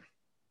autopilot.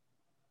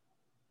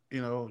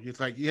 It's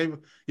like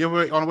you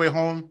ever on the way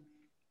home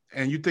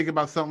and you think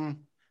about something,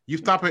 you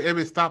stop at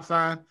every stop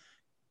sign,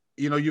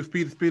 you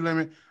speed the speed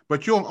limit,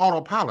 but you're on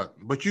autopilot.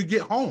 But you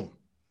get home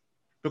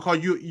because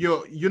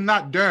you're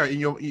not there, and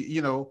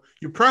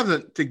you're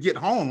present to get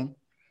home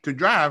to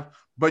drive,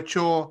 but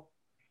your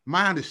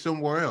mind is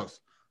somewhere else.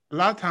 A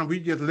lot of times we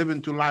just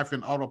living through life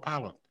in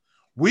autopilot.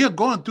 We are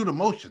going through the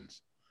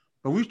motions,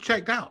 but we've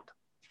checked out.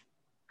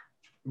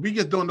 We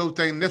just doing those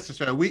things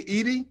necessary. We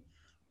eating,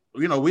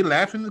 we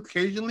laughing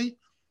occasionally,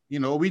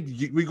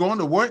 we going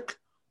to work,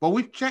 but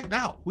we've checked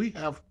out. We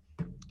have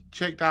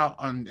checked out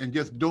and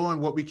just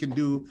doing what we can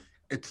do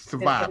to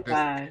survive.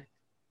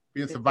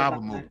 Be in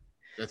survival mode.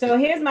 So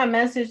here's my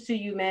message to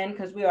you, men,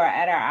 because we are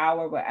at our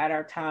hour, we're at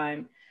our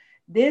time.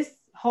 This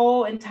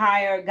whole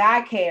entire,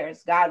 God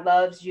cares. God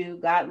loves you.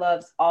 God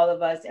loves all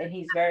of us. And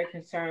he's very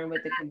concerned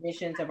with the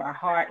conditions of our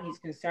heart. He's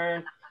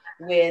concerned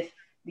with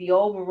the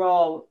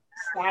overall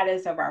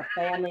status of our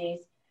families.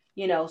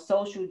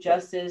 Social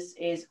justice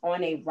is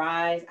on a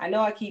rise. I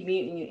know I keep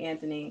muting you,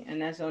 Anthony,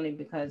 and that's only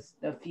because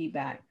of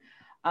feedback.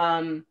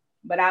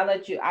 But I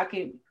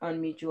can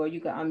unmute you, or you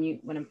can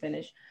unmute when I'm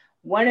finished.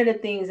 One of the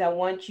things I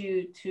want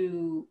you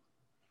to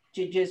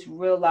just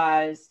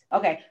realize,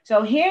 okay,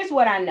 so here's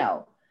what I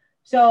know.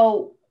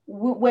 So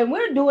when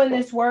we're doing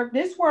this work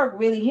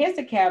really, here's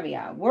the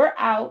caveat. We're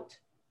out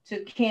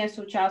to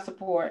cancel child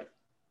support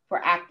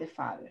for active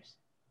fathers.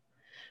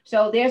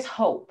 So there's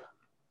hope,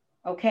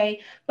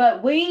 okay?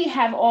 But we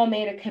have all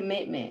made a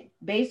commitment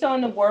based on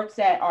the works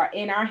that are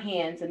in our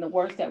hands and the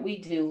works that we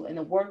do and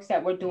the works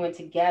that we're doing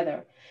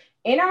together.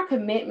 In our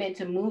commitment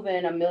to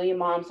moving 1 million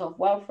moms off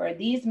welfare,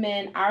 these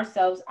men,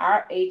 ourselves,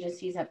 our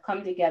agencies have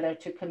come together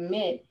to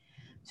commit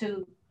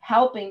to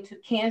helping to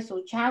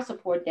cancel child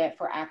support debt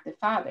for active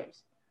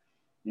fathers.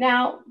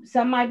 Now,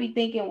 some might be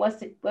thinking, what's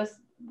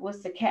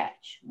the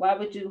catch?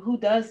 Who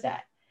does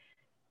that?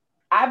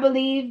 I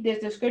believe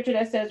there's a scripture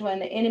that says when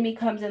the enemy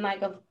comes in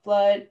like a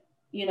flood,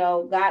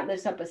 God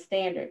lifts up a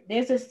standard.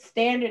 There's a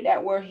standard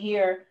that we're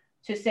here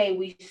to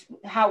say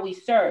how we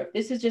serve.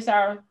 This is just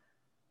our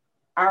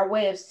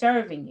way of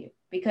serving you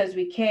because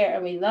we care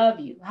and we love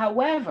you.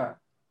 However,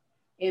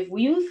 if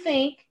you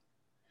think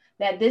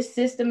that this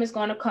system is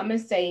going to come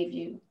and save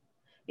you,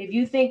 if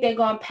you think they're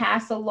going to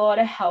pass a law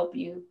to help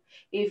you,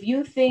 if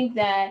you think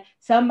that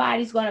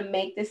somebody's going to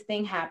make this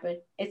thing happen,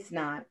 it's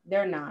not.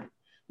 They're not.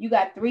 You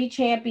got 3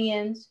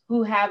 champions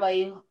who have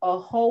a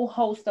whole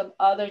host of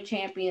other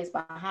champions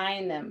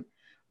behind them,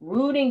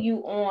 rooting you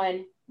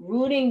on,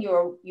 rooting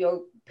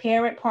your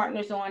parent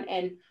partners on,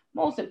 and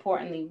most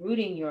importantly,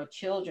 rooting your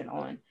children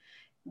on.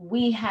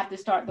 We have to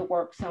start the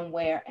work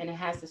somewhere, and it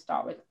has to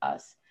start with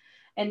us.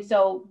 And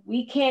so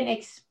we can't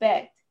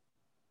expect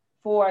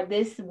for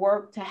this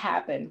work to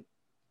happen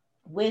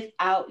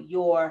without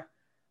your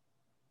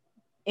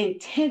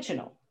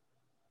intentional,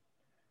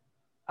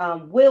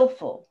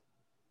 willful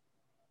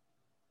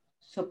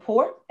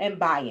support and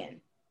buy-in.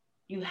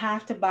 You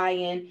have to buy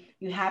in.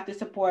 You have to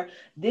support.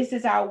 This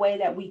is our way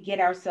that we get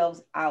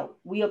ourselves out.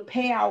 We'll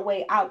pay our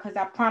way out because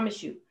I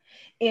promise you,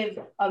 if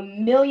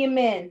 1 million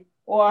men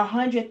or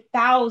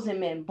 100,000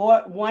 men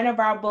bought one of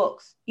our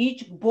books,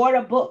 each bought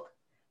a book.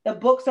 The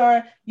books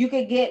you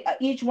could get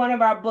each one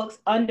of our books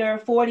under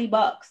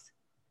 $40.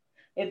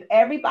 If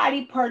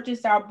everybody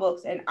purchased our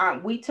books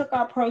and we took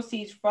our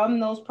proceeds from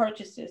those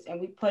purchases and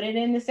we put it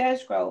in this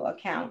escrow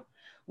account,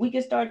 we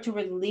can start to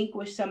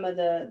relinquish some of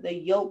the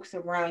yokes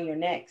around your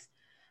necks.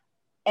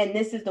 And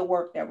this is the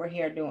work that we're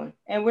here doing.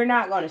 And we're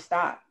not going to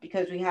stop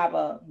because we have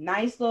a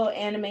nice little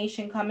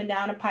animation coming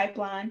down the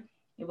pipeline.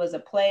 It was a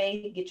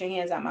play, Get Your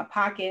Hands Out My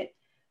Pocket.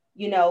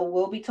 You know,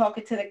 we'll be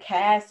talking to the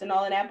cast and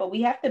all of that, but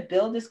we have to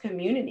build this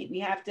community. We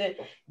have to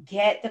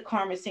get the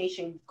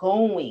conversation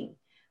going.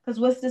 Because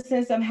what's the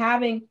sense of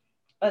having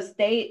a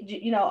stage,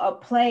 you know, a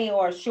play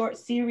or a short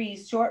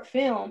series, short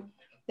film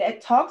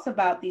that talks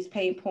about these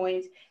pain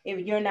points if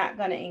you're not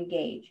going to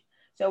engage?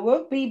 So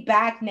we'll be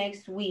back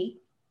next week.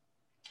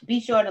 Be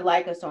sure to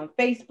like us on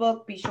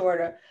Facebook. Be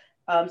sure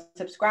to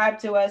subscribe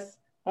to us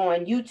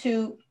on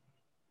YouTube.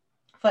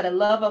 For the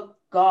love of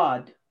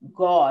God,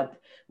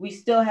 we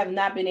still have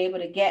not been able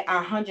to get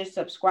our 100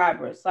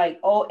 subscribers.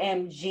 Like,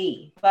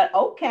 OMG. But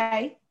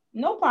okay,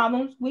 no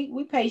problems.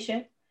 We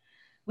patient.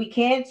 We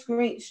can't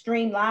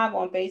stream live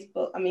on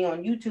Facebook, on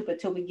YouTube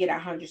until we get our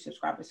 100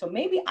 subscribers. So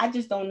maybe I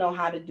just don't know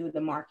how to do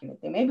the marketing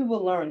thing. Maybe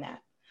we'll learn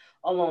that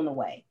along the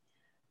way.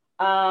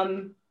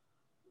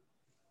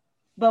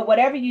 But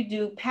whatever you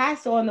do,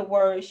 pass on the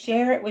word,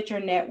 share it with your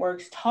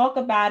networks, talk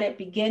about it,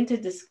 begin to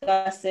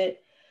discuss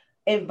it,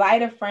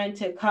 invite a friend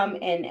to come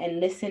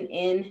and listen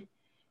in.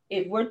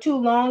 If we're too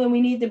long and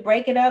we need to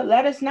break it up,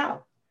 let us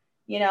know.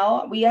 You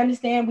know, we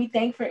understand. We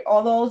thank for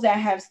all those that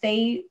have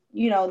stayed,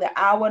 you know, the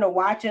hour to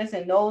watch us,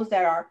 and those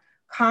that are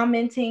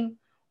commenting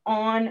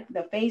on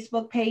the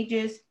Facebook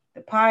pages,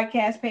 the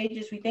podcast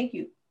pages. We thank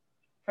you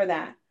for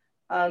that.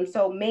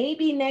 So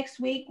maybe next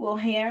week we'll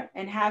hear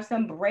and have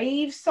some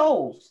brave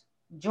souls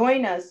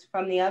join us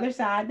from the other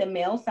side, the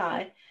male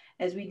side,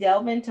 as we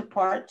delve into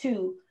part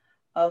 2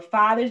 of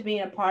fathers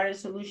being a part of the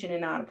solution and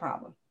not a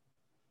problem.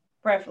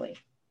 Prayerfully.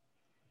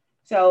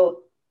 So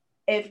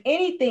if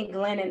anything,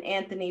 Glenn and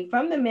Anthony,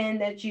 from the men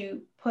that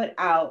you put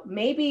out,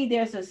 maybe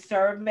there's a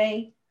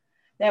survey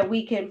that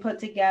we can put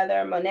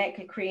together. Monette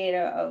could create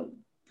a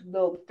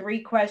little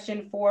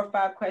 3-question, 4 or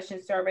 5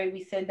 question survey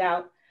we send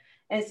out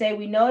and say,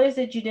 we noticed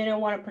that you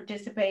didn't want to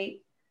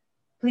participate.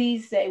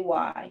 Please say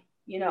why.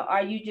 You know,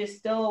 are you just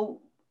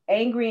still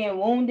angry and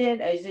wounded?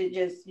 Or is it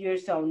just you're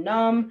so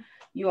numb?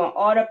 You're on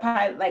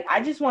autopilot? Like,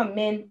 I just want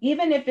men,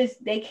 even if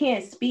they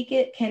can't speak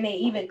it, can they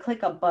even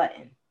click a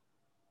button?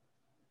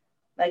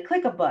 Like,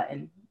 click a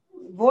button.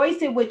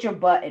 Voice it with your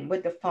button,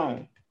 with the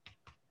phone.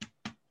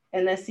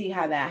 And let's see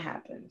how that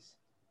happens.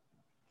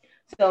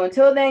 So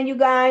until then, you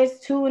guys,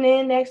 tune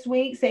in next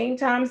week. Same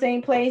time,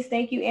 same place.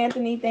 Thank you,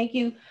 Anthony. Thank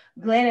you,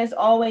 Glenn, as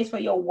always, for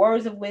your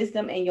words of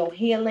wisdom and your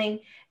healing.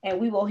 And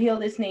we will heal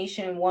this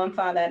nation one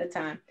father at a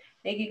time.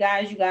 Thank you,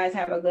 guys. You guys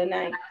have a good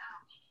night.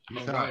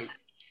 All right.